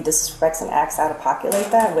never really disrespects and acts out of pocket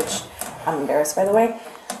like that, which I'm embarrassed by the way,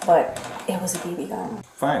 but it was a BB gun.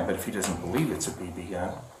 Fine, but if he doesn't believe it's a BB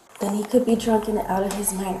gun, then he could be drunk and out of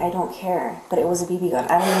his mind. I don't care, but it was a BB gun.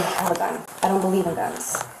 I don't even have a gun. I don't believe in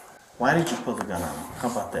guns. why did you pull the gun on him? How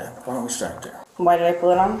about that? Why don't we start there? Why did I pull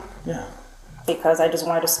it on? Yeah. Because I just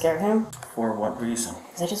wanted to scare him. For what reason?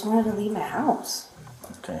 Because I just wanted to leave my house.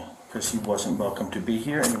 Okay, because he wasn't welcome to be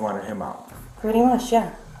here and you wanted him out. Pretty much,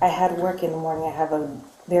 yeah. I had work in the morning. I have a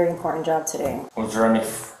very important job today. Was there any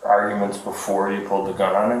arguments before you pulled the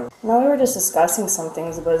gun on him? No, we were just discussing some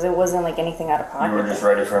things, but it wasn't like anything out of pocket. You were just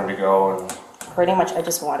ready for him to go and... Pretty much, I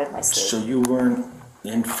just wanted my sleep. So you weren't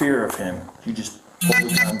in fear of him. You just pulled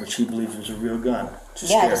the gun, which he believed was a real gun.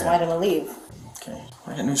 Yeah, I just wanted him to leave. Okay,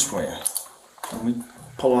 I got news for you. When we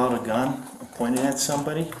pull out a gun and point it at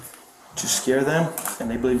somebody to scare them, and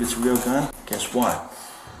they believe it's a real gun, guess what?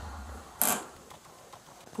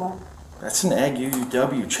 What? That's an ag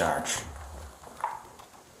UUW charge.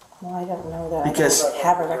 Well, I don't know that. Because I don't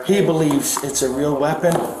have a record. he believes it's a real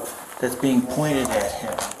weapon that's being pointed at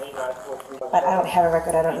him. But I don't have a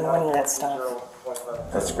record. I don't know any of that stuff.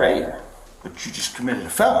 That's great. But you just committed a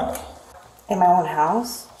felony. In my own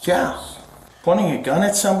house? Yeah. Pointing a gun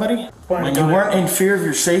at somebody when you weren't in fear of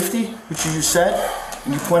your safety, which you just said,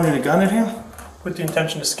 and you pointed a gun at him? With the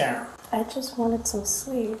intention to scare him. I just wanted some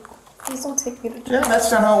sleep. Please don't take me to jail. Yeah,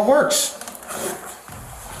 that's not how it works.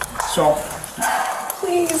 So.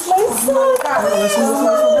 Please, my son.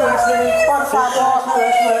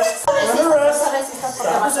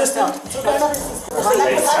 I'm just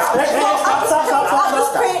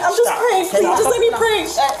praying. Please, just let me pray.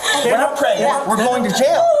 We're not praying. We're going to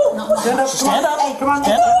jail. Stand up. Stand up. Come on.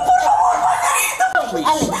 Stand up. Please.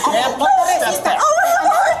 Stand up. Step back.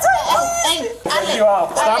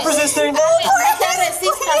 Stop resisting.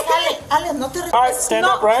 Alright, stand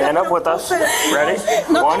up, right? Stand up with us. Ready?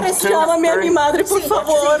 1, 2, 3. You're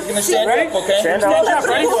gonna stand up, okay? Stand up.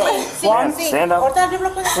 Ready? 1. Stand up. We're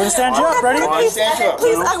gonna stand you up. Ready?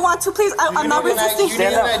 Please, I want to. Please, I'm not resisting. You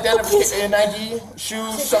need an ID,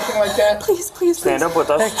 shoes, something like that? Please. Stand up with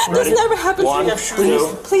us. This never happened to me. 1,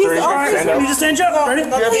 2, 3. Alright, Stand up. You just stand you up. Ready? Do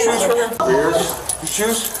you have shoes for him? Your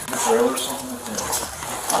shoes?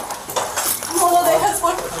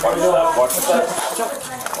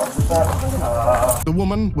 The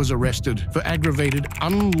woman was arrested for aggravated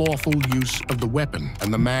unlawful use of the weapon,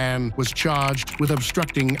 and the man was charged with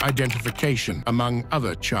obstructing identification, among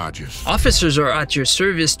other charges. Officers are at your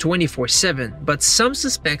service 24/7, but some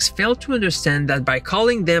suspects fail to understand that by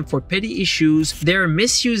calling them for petty issues, they are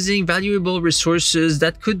misusing valuable resources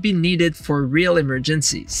that could be needed for real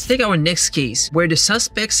emergencies. Take our next case, where the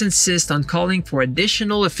suspects insist on calling for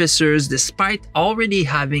additional officers despite already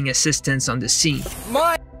having assistance on the scene.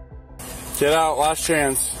 Get out, last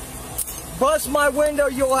chance. Bust my window,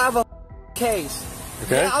 you'll have a case.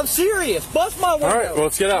 Okay. Yeah, I'm serious. Bust my window. All right, well,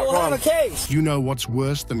 let's get out. You'll Come have on. a case. You know what's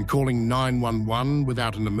worse than calling 911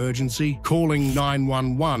 without an emergency? Calling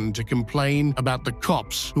 911 to complain about the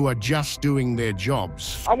cops who are just doing their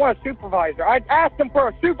jobs. I want a supervisor. I asked them for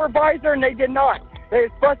a supervisor and they did not. They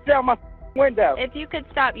just busted out my window. If you could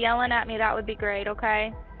stop yelling at me, that would be great,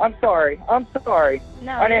 okay? I'm sorry.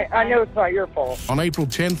 No, I know it's not your fault. On April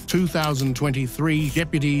 10th, 2023,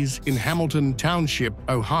 deputies in Hamilton Township,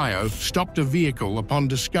 Ohio, stopped a vehicle upon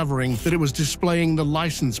discovering that it was displaying the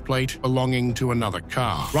license plate belonging to another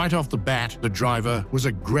car. Right off the bat, the driver was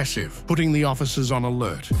aggressive, putting the officers on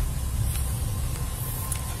alert.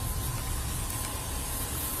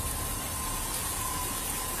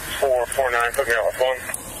 449, hook me off.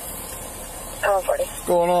 1. What's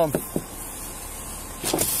going on?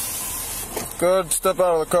 Go ahead, step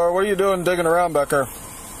out of the car. What are you doing digging around back there?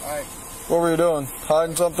 Alright. What were you doing?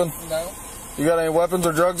 Hiding something? No. You got any weapons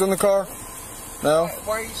or drugs in the car? No?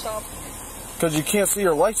 Why are you stopping me? Because you can't see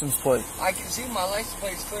your license plate. I can see my license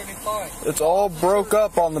plate's clearly fine. It's all broke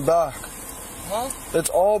up on the back. Huh? It's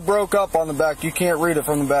all broke up on the back. You can't read it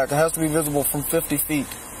from the back. It has to be visible from 50 feet.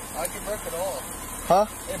 I can break it off. Huh?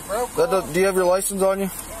 It broke off. Do you have your license on you?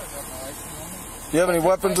 Do you have any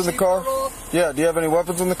weapons in the car? Yeah, do you have any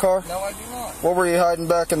weapons in the car? No, I do not. What were you hiding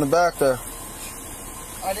back in the back there?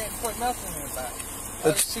 I didn't put nothing in the back.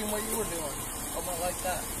 I just seen what you were doing. I went like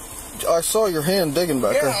that. I saw your hand digging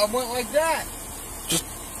back there. Yeah, I went like that. Just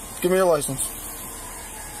give me your license.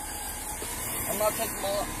 I'm not taking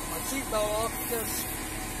my seatbelt off because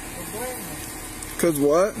you'll blame me. Because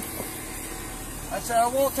what? I said I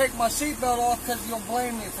won't take my seatbelt off because you'll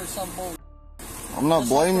blame me for some bull. I'm not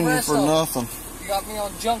blaming you for nothing. You got me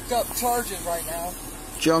on junked up charges right now.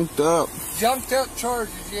 Junked up? Junked up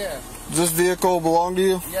charges, yeah. Does this vehicle belong to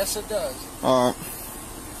you? Yes, it does. Alright.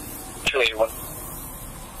 281.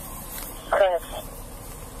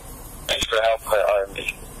 Thanks for the help,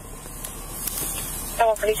 RMD.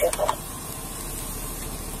 I'm pretty careful.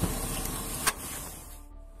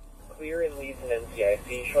 Clear in leads and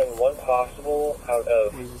NCIC showing one possible out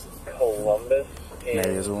of Columbus in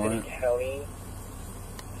City County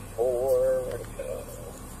for, where'd it go?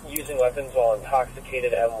 Using weapons while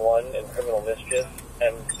intoxicated, M1, and criminal mischief,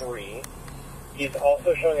 M3. He's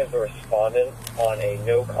also showing as a respondent on a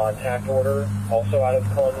no contact order, also out of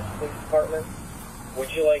Columbus Police Department.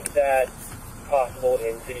 Would you like that possible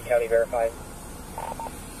in City County verified?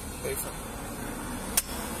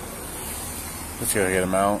 Let's go get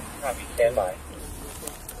him out. Copy, stand by.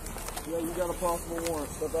 Yeah, you got a possible warrant.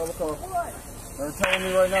 Step out of the car. What? They're telling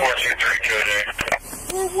me right now. 423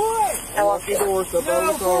 For what? I want you to step out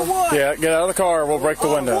of the car. For what? Yeah, get out of the car. We'll break the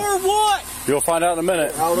window. For what? You'll find out in a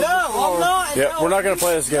minute. No, I'm not. Yeah, we're not going to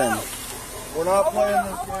play this game. No. We're not playing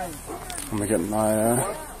this game. I'm going to get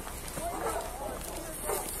my...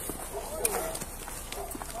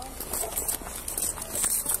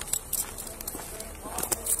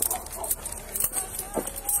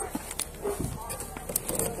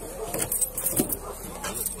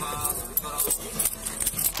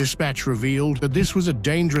 Dispatch revealed that this was a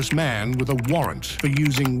dangerous man with a warrant for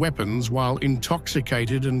using weapons while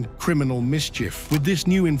intoxicated and criminal mischief. With this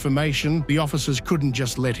new information, the officers couldn't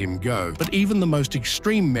just let him go. But even the most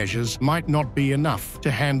extreme measures might not be enough to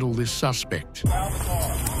handle this suspect. Step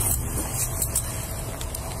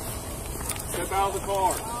out of the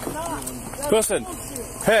car. Listen,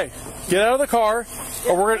 hey, get out of the car,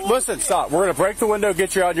 or we're gonna listen. Stop. We're gonna break the window,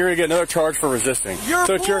 get you out, and you're gonna get another charge for resisting.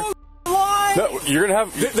 No, you're gonna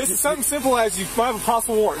have. This is something simple as you might have a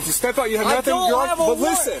possible warrant. If you step out, you have nothing. But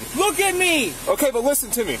listen. Look at me. Okay, but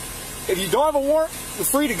listen to me. If you don't have a warrant, you're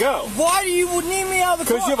free to go. Why do you need me out of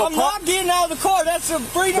the car? I'm not getting out of the car. That's a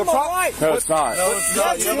freedom of right. No, it's not. No, it's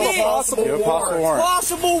not. You have a possible warrant.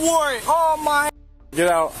 Possible warrant. Oh my. Get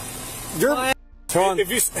out. Come on. If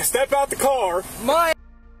you step out the car.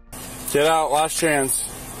 Get out. Last chance.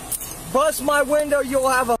 Bust my window. You'll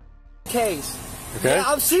have a case. Okay. Yeah,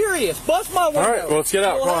 I'm serious. Bust my window. All right, well, let's get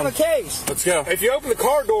out. You'll have a case. Let's go. If you open the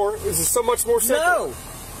car door, this is so much more simple. No,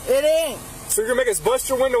 it ain't. So you're going to make us bust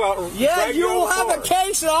your window out and drag you you'll out of the have car. a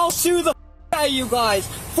case and I'll sue the out of you guys.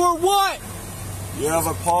 For what? You have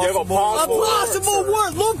a possible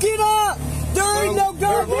warrant. Look it up. There ain't no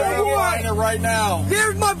goddamn warrant. It right now.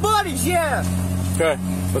 Here's my buddies, yeah. Okay,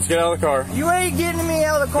 let's get out of the car. You ain't getting me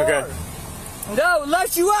out of the car. Okay. No,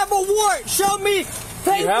 unless you have a warrant. Show me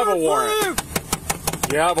paper You have a warrant. proof.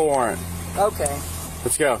 You have a warrant. Okay.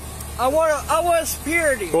 Let's go. I want a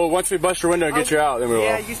security. Well, once we bust your window and get you out, then we will.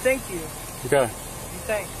 Yeah, you think you. Okay. You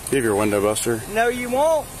think. Give your window buster. No, you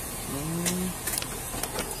won't.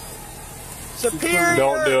 Superior.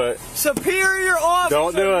 Don't do it. Superior officer.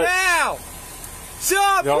 Don't do it. Now.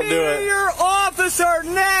 Superior Don't do it. officer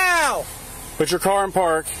now. Put your car in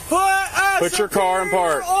park. Put your car in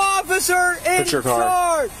park. Officer in Put your car.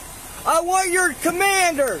 charge. I want your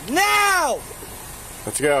commander now.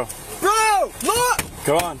 Let's go. Bro, look.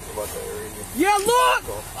 Come on. Yeah, look.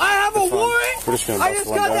 I have a warrant. We're just gonna I bust just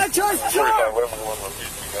one got down. that charge.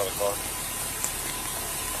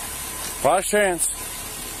 Last chance.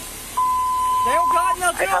 They don't got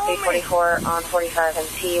nothing I copy on me. 44 on 45 and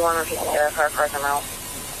T1 repeating their car cars are out.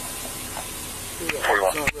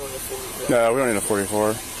 41. No, we don't need a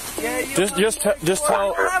 44. Yeah, Just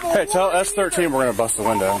tell. Hey, tell S13 we're gonna bust the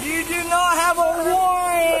window. You do not have a warrant.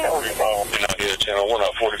 You're not here, channel. We're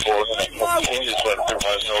not 44. You just let the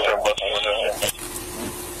supervisor know we're going to bust the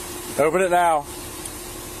window. Open it now.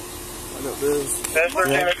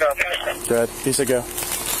 Good. He said go.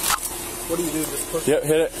 What do you do? Just push. Yep,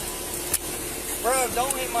 hit it. Bro,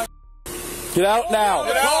 don't hit my. Get out now.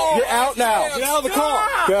 Get out. Get out now. Get out of the car.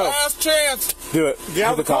 Go. Last chance. Do it. Get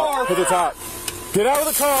out of the car. Hit the top. Get out of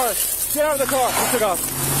the car. Get out of the car. He took off.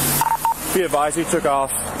 Be advised, he took off.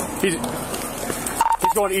 He's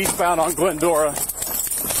going eastbound on Glendora.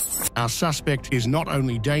 Our suspect is not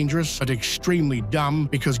only dangerous, but extremely dumb,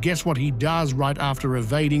 because guess what he does right after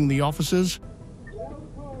evading the officers?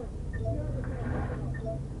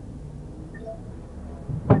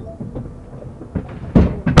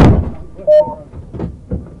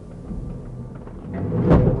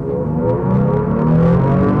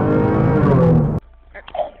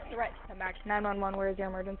 Right, come back. 911, where is your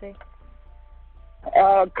emergency?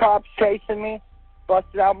 Cops chasing me,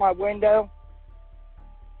 busted out my window.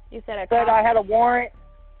 You said a Said cop? I had a warrant.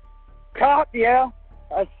 Cop, yeah.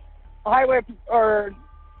 A highway or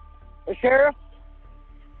a sheriff.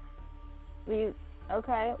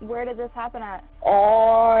 Okay, where did this happen at?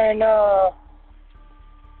 On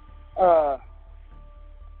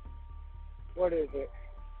what is it?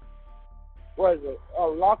 What is it?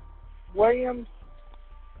 Williams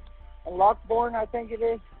and Lockbourne, I think it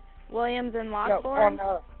is. Williams and Lockbourne?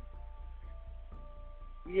 No,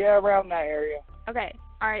 yeah, around that area. Okay,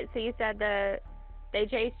 all right. So you said they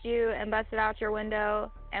chased you and busted out your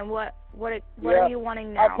window, and what are you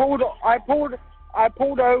wanting now? I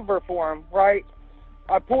pulled over for him, right?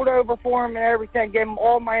 I pulled over for him and everything, gave him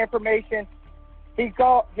all my information. He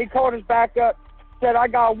called his backup, said, I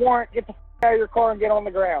got a warrant, get the out of your car and get on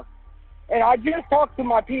the ground. And I just talked to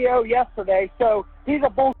my PO yesterday, so he's a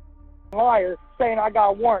bull liar saying I got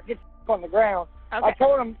a warrant, get the on the ground. Okay. I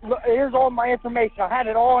told him, look, here's all my information. I had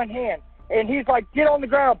it all in hand. And he's like, get on the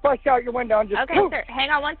ground, bust out your window, and just Okay, poof, sir, hang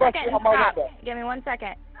on one bust second out and my stop. window. Give me 1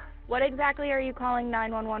 second. What exactly are you calling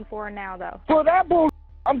 911 for now, though? For that bull,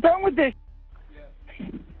 I'm done with this.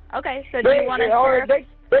 Okay, so do you want a sheriff they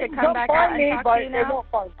to come back out and talk to you now?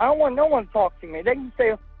 I don't want no one to talk to me. They can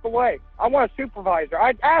stay away. I want a supervisor.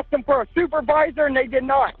 I asked them for a supervisor, and they did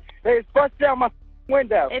not. They just busted out my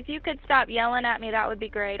window. If you could stop yelling at me, that would be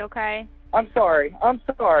great, okay? I'm sorry.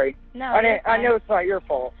 No, I know it's not your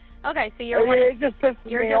fault. Okay, so you're It just pisses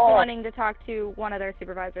you're me just off. wanting to talk to one of their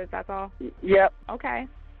supervisors, that's all? Yep. Okay.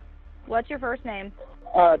 What's your first name?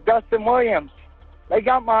 Dustin Williams. They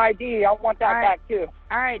got my ID. I want that back, too.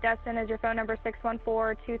 All right, Dustin, is your phone number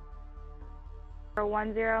 614-2010?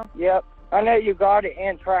 Yep. I know you got it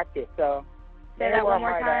and tracked it, so. Say that one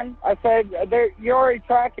more time. I said, you're already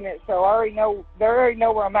tracking it, so they already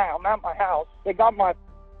know where I'm at. I'm at my house. They got my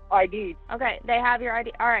ID. Okay, they have your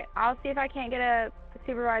ID. All right, I'll see if I can't get a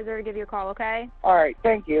supervisor to give you a call, okay? All right,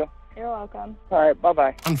 thank you. You're welcome. All right,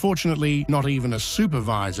 bye-bye. Unfortunately, not even a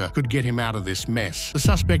supervisor could get him out of this mess. The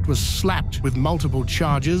suspect was slapped with multiple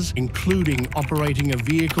charges, including operating a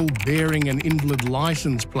vehicle bearing an invalid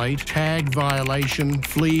license plate, tag violation,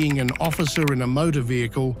 fleeing an officer in a motor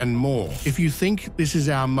vehicle, and more. If you think this is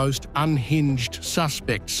our most unhinged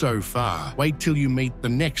suspect so far, wait till you meet the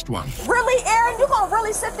next one. Really, Aaron? You gonna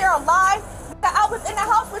really sit there and lie? I was in the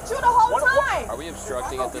house with you the whole time. Are we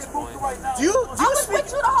obstructing at this point? I was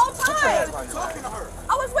with you the whole time.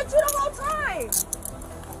 I was with you the whole time.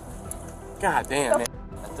 God damn, man.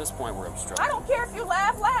 At this point, we're obstructing. I don't care if you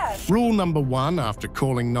laugh. Rule number one after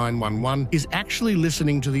calling 911 is actually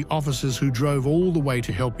listening to the officers who drove all the way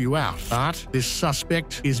to help you out. But this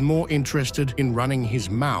suspect is more interested in running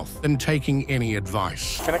his mouth than taking any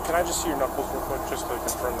advice. Can I just see your knuckles real quick, just to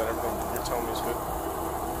confirm that everything you're telling me is good?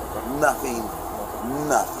 Nothing.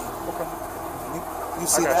 Okay. You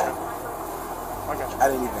see that? I got you. I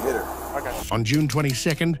didn't even hit her. I got you. On June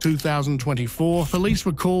 22nd, 2024, police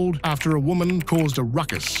were called after a woman caused a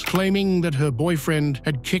ruckus, claiming that her boyfriend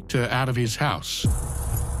had kicked her out of his house.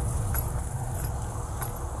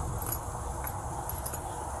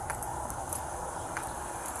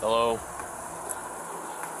 Hello?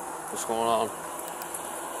 What's going on?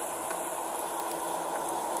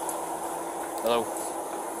 Hello?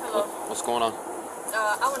 Hello. What's going on?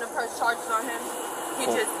 I want to press charges on him. He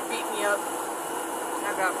Cool. just beat me up.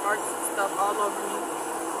 And I got marks and stuff all over me.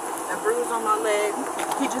 A bruise on my leg.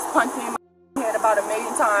 He just punched me in my head about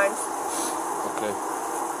 1,000,000 times. Okay.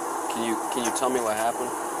 Can you tell me what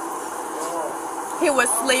happened? He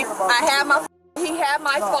was asleep. He had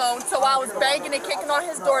my phone, so I was banging and kicking on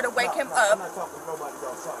his door to wake him up.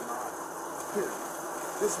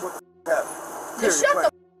 This is what happened. Just shut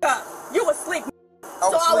the up. You was asleep.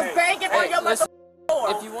 So I was banging on your listen, door.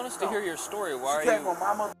 if you want us to hear your story, why are you... on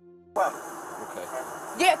my mother. Okay.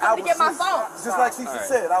 Yeah, come to get my phone. Just like she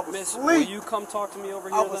said, I was Miss, asleep. will you come talk to me over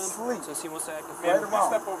here I was then? asleep. Since he wants to act a Right fool. around.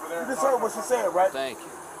 Step over there. You just heard what she said, right? Thank you.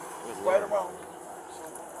 Good Right Lord. around.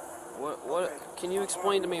 What? Can you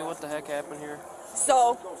explain to me what the heck happened here?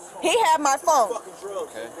 So, he had my phone.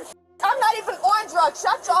 Okay. I'm not even on drugs.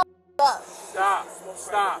 Shut your up.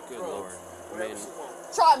 Stop. Good Lord. I mean,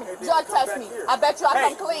 Try me. Drug test me. I bet you I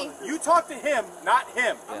come clean. You talk to him, not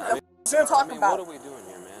him. yeah, Talking about. what are we doing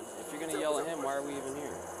here, man? If you're gonna yell at him, why are we even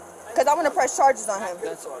here? Because I want to press charges on him.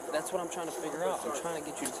 That's what I'm trying to figure out. I'm trying to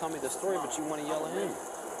get you to tell me the story, but you want to yell at him.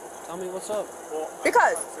 Tell me what's up.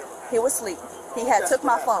 Because he was asleep. He had took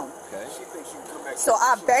my phone. Okay. So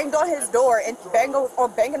I banged on his door and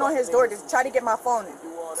banging on his door to try to get my phone.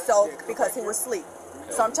 So because he was asleep.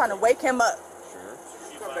 Okay. So I'm trying to wake him up.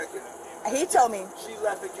 Sure. He told me. She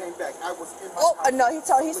left and came back. I was in my Oh no,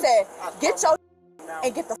 he said, get your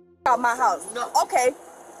and get the out my house. Okay.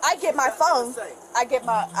 I get my phone. I got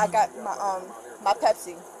my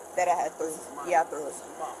Pepsi that I had through. Yeah, I threw it.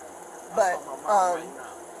 But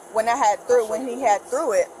when I had threw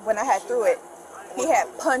it, he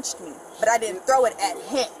had punched me, but I didn't throw it at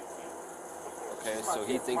him. Okay, so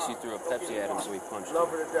he thinks you threw a Pepsi at him, so he punched you.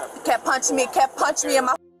 He kept punching me in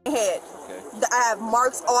my head. Okay. I have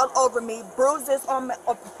marks all over me, bruises on me,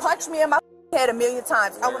 punched me in my head a million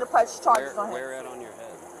times. I want to press charges on him. Where at on your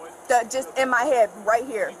head? Just in my head, right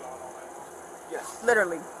here.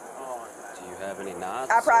 Literally. Do you have any knots?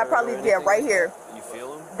 I probably did right here. You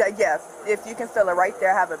feel him? Yes, if you can feel it right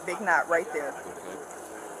there, I have a big knot right there. Okay.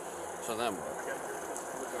 So then what?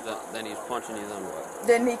 Then he's punching you, then what?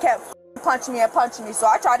 Then he kept punching me, so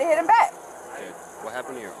I tried to hit him back. Okay. What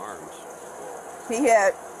happened to your arms?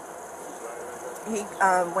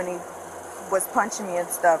 When he was punching me and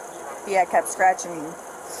stuff, he had kept scratching me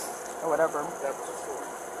or whatever.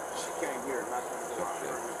 She came here, not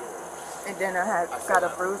And then I had got a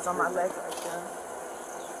bruise on my leg right there.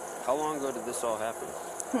 How long ago did this all happen?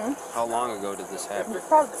 Hmm? How long ago did this happen?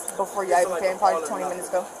 Probably before you even came, probably 20 minutes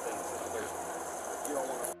ago.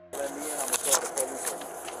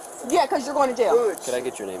 Yeah, because you're going to jail. Could I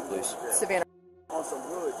get your name, please? Savannah. On some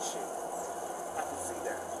hood shit. I can see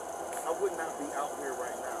that. I would not be out here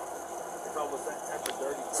right now if I was that type of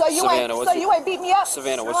dirty. So you ain't beat me up?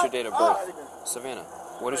 Savannah, what's your date of birth? Savannah,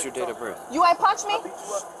 what is your date of birth? You ain't punch me?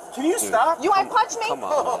 Can you stop? You ain't punch me? Come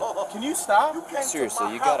on, Can you stop? man.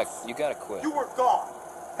 Seriously, you gotta quit. You were gone.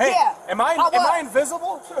 Hey, Yeah, am I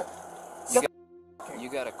invisible? You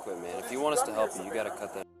gotta quit, man. If you want us to help you, you gotta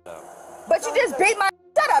cut that out. But you just beat my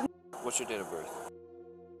shut up. What's your date of birth?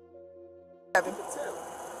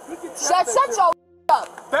 Shut your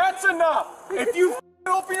up. That's enough. If you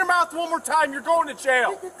open your mouth one more time, you're going to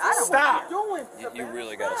jail. Stop. You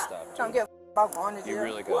really gotta stop. Don't give a about going to jail. You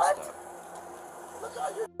really gotta stop.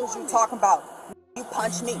 What you talking about? You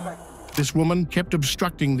punch me. This woman kept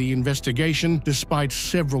obstructing the investigation despite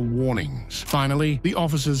several warnings. Finally, the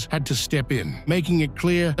officers had to step in, making it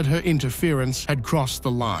clear that her interference had crossed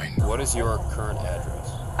the line. What is your current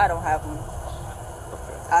address? I don't have one.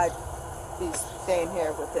 I'd be staying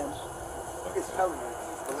here with him.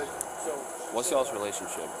 What's y'all's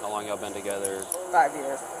relationship? How long y'all been together? 5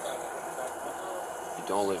 years. You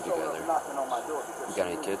don't live together. You got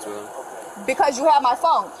any kids with him? Because you have my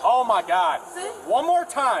phone. Oh my God. One more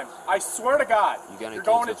time. I swear to God. You're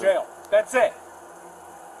going to jail. That's it.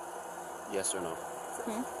 Yes or no?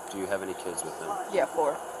 Do you have any kids with him? Yeah,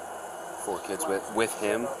 4. 4 kids with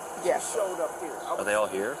him? Yeah. Are they all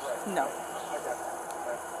here? No.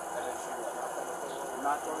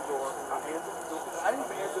 Knocked on the door. I answered the door. I didn't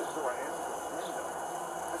even answer the door. I answered the window.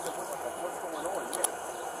 I said, what's going on?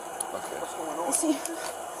 Yeah. Okay. What's going on?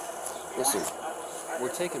 Listen,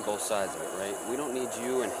 we're taking both sides of it, right? We don't need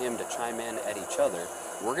you and him to chime in at each other.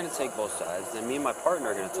 We're going to take both sides. Then me and my partner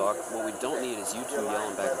are going to talk. What we don't need is you two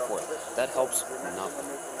yelling back and forth. That helps nothing.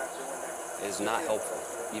 It is not helpful,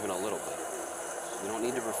 even a little bit. We don't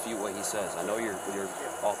need to refute what he says. I know you're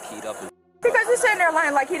all keyed up. Because he's sitting there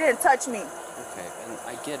lying like he didn't touch me. Okay, and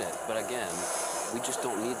I get it, but again, we just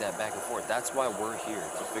don't need that back and forth. That's why we're here,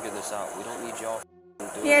 to figure this out. We don't need y'all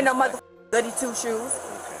doing He ain't no this. goody two shoes.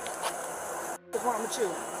 Okay. What's wrong with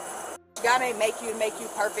you? God ain't make you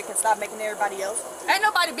perfect and stop making everybody else. Ain't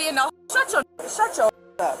nobody being no. Shut your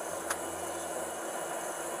up.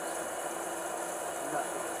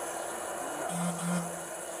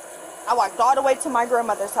 I walked all the way to my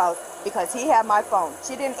grandmother's house because he had my phone.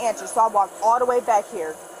 She didn't answer, so I walked all the way back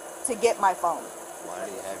here to get my phone. Why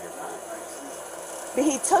did he have your phone? But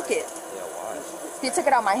he took it. Yeah, why? He took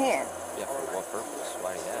it out of my hand. Yeah, for what purpose?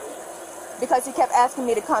 Why did he have it? Because he kept asking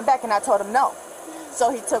me to come back and I told him no.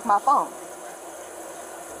 So he took my phone.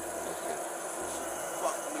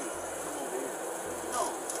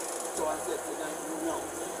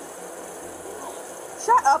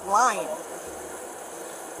 Shut up lying.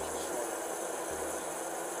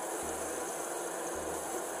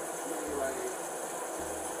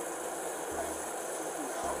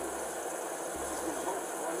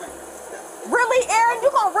 Really, Aaron? You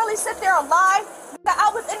gonna really sit there and lie?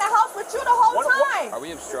 I was in the house with you the whole time. Are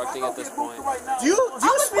we obstructing at this point? I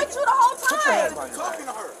was with you the whole time.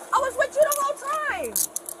 I was with you the whole time.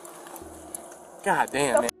 God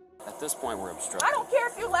damn, man. At this point, we're obstructing. I don't care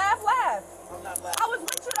if you laugh. I was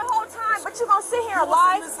with you the whole time, but you gonna sit here and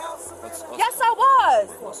lie? Yes, I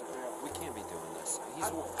was. We can't be doing this.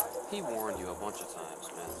 He warned you a bunch of times,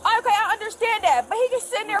 man. Okay, I understand that, but he just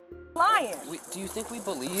sitting there lying. Do you think we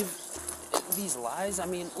believe these lies? I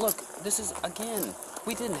mean, look, this is, again,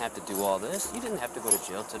 we didn't have to do all this. You didn't have to go to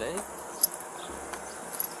jail today.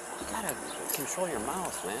 You gotta control your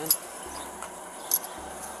mouth, man.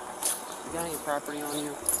 You got any property on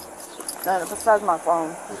you? No, besides my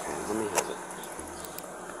phone. Okay, let me have it.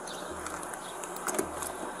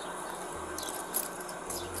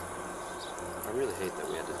 I really hate that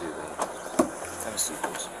we had to do that. Have a seat,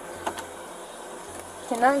 please.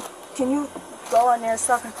 Can you go in there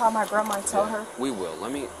so I can call my grandma and tell her? We will.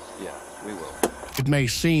 We will. It may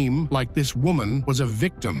seem like this woman was a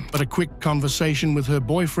victim, but a quick conversation with her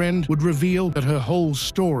boyfriend would reveal that her whole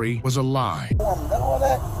story was a lie. All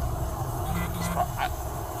that?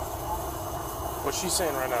 What she's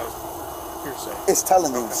saying right now is hearsay. It's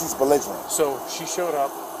telling me she's belligerent. So she showed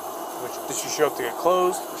up. Did she show up to get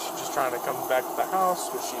closed? Was she just trying to come back to the house?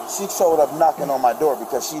 She showed up knocking on my door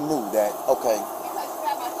because she knew that, okay,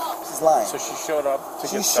 she's lying. So she showed up to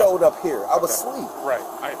She get showed stuff. up here. I was asleep. Right.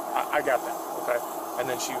 I got that. Okay. And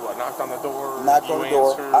then she knocked on the door. Knocked on the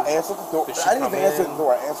door. I answered the door. Did she I didn't even come answer in? the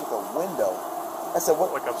door. I answered the window. I said,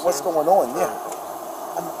 what's upstairs? going on? Yeah.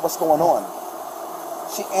 What's going on?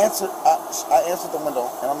 She answered. I answered the window,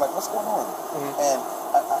 and I'm like, what's going on? And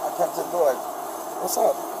I kept to the door like, what's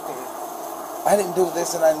up? I didn't do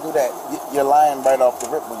this and I didn't do that. You're lying right off the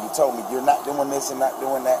rip when you told me you're not doing this and not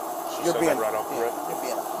doing that. She You're said being that right off the rip.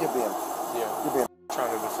 You're being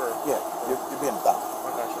Trying to defer. Yeah, you're being dumb.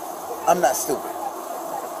 I got you. I'm not stupid.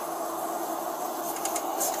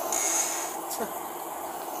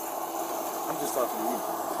 I'm just talking to you.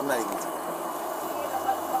 I'm not even talking.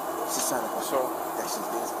 She's trying to that she's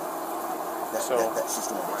busy. That she's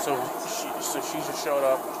doing right. So she just showed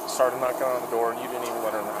up, started knocking on the door, and you didn't even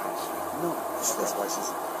let her in the house. No, that's why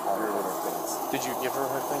she's out here with her things. Did you give her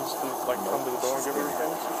things to come to the door and give her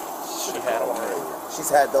things? She had them already.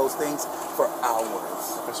 She's had those things for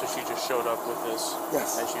hours. Okay, so she just showed up with this.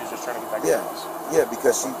 Yes. And she was just trying to get back in the house. Yeah,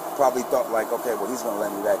 because she probably thought like, okay, well he's gonna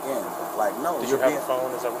let me back in. Like, no. Did you have a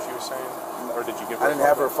phone? Is that what she was saying? Or did you give her? I didn't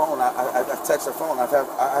have her phone. I text her phone. I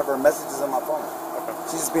have her messages on my phone. Okay.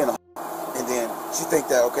 She's just being a and then she think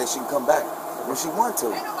that okay she can come back when she want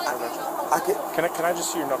to. Can I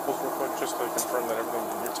just see your knuckles real quick just to confirm that everything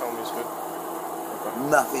you're telling me is good? Okay.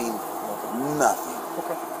 Nothing.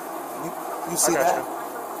 Okay. You see that?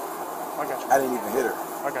 I got you. I didn't even hit her.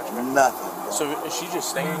 I got you. Nothing. Bro. So is she just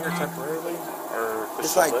staying here temporarily, or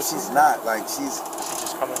it's like she's not like she's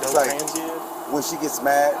just coming to like transient? When she gets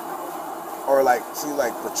mad, or like she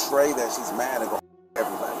like portray that she's mad and go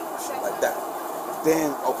everybody shit like that.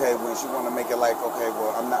 Then okay, when she want to make it like okay,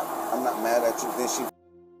 well I'm not mad at you. Then she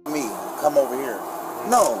me come over here.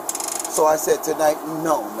 No. So I said tonight,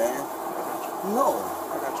 no, man. No.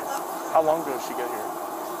 I got you. How long ago did she get here?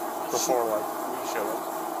 Before like we showed up.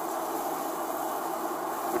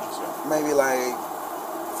 What'd you say? Maybe like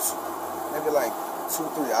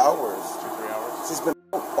 2-3 hours. 2-3 hours. She's been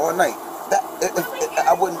all night.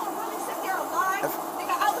 I wouldn't.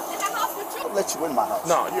 I'll let you in my house.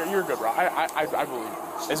 No, you're good, bro. I believe.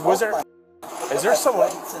 Is there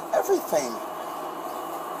someone? Everything.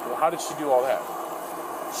 Well, how did she do all that?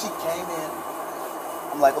 She came in.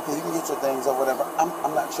 I'm like, okay, you can get your things or whatever.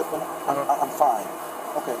 I'm not tripping. I'm fine.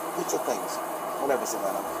 Okay, get your things. Whatever,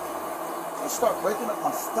 Savannah. You start breaking up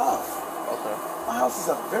my stuff. Okay. My house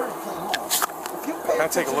is a very clean home. If you pay Can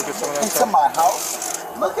I take a look at some of that into stuff? my house,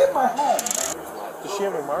 look at my home. Does she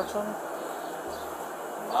have any marks on her?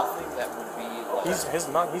 Nothing that would be like...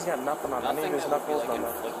 He's got nothing on any of his knuckles. Nothing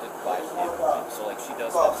that would be like inflicted by him. So like she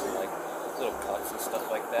does have some like little cuts and stuff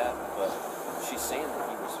like that, but she's saying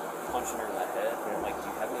that he was punching her in the head. I'm like, do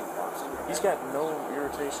you have any marks on your head? He's got no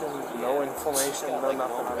irritation, no inflammation, no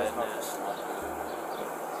nothing on his knuckles.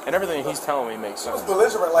 And everything he's telling me makes She sense. was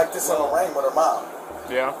belligerent like this in the rain with her mom.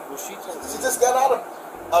 Yeah. Well, she just got out of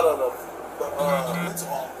the mental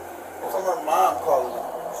home from her mom calling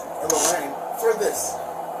in the rain for this.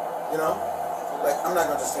 You know, like I'm not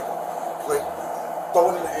gonna just take a plate, throw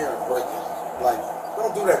it in the air, and break it. Like,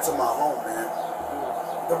 don't do that to my home, man.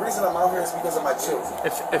 The reason I'm out here is because of my children.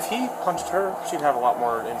 If he punched her, she'd have a lot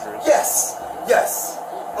more injuries. Yes, yes.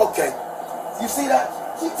 Okay. You see that?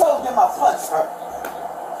 She told him I punched her.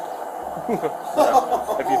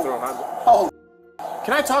 If you throw a Oh.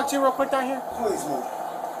 Can I talk to you real quick down here? Please move.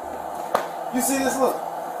 You see this? Look.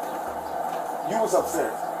 You was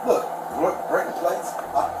upstairs. Look, breaking plates.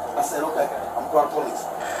 I said, okay, I'm calling police.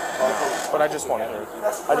 Call the police. But I just want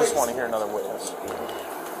to hear another witness.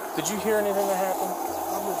 Did you hear anything that happened?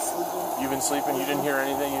 I've been sleeping. You've been sleeping? You didn't hear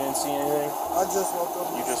anything? You didn't see anything? I just woke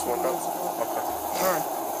up. You just woke up? Okay. Alright.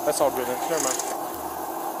 That's all good then. Never mind.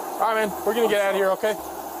 Alright, man. We're going to get out of here, okay?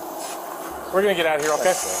 We're going to get out of here,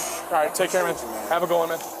 okay? Alright, take care, man. Have a good one,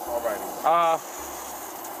 man. Alrighty.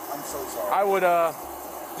 I'm so sorry. I would, I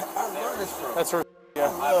learned this from. That's her. Yeah.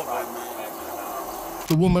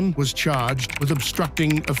 The woman was charged with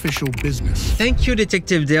obstructing official business. Thank you,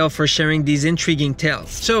 Detective Dale, for sharing these intriguing tales.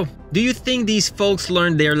 So, do you think these folks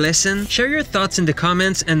learned their lesson? Share your thoughts in the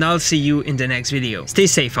comments and I'll see you in the next video. Stay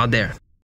safe out there.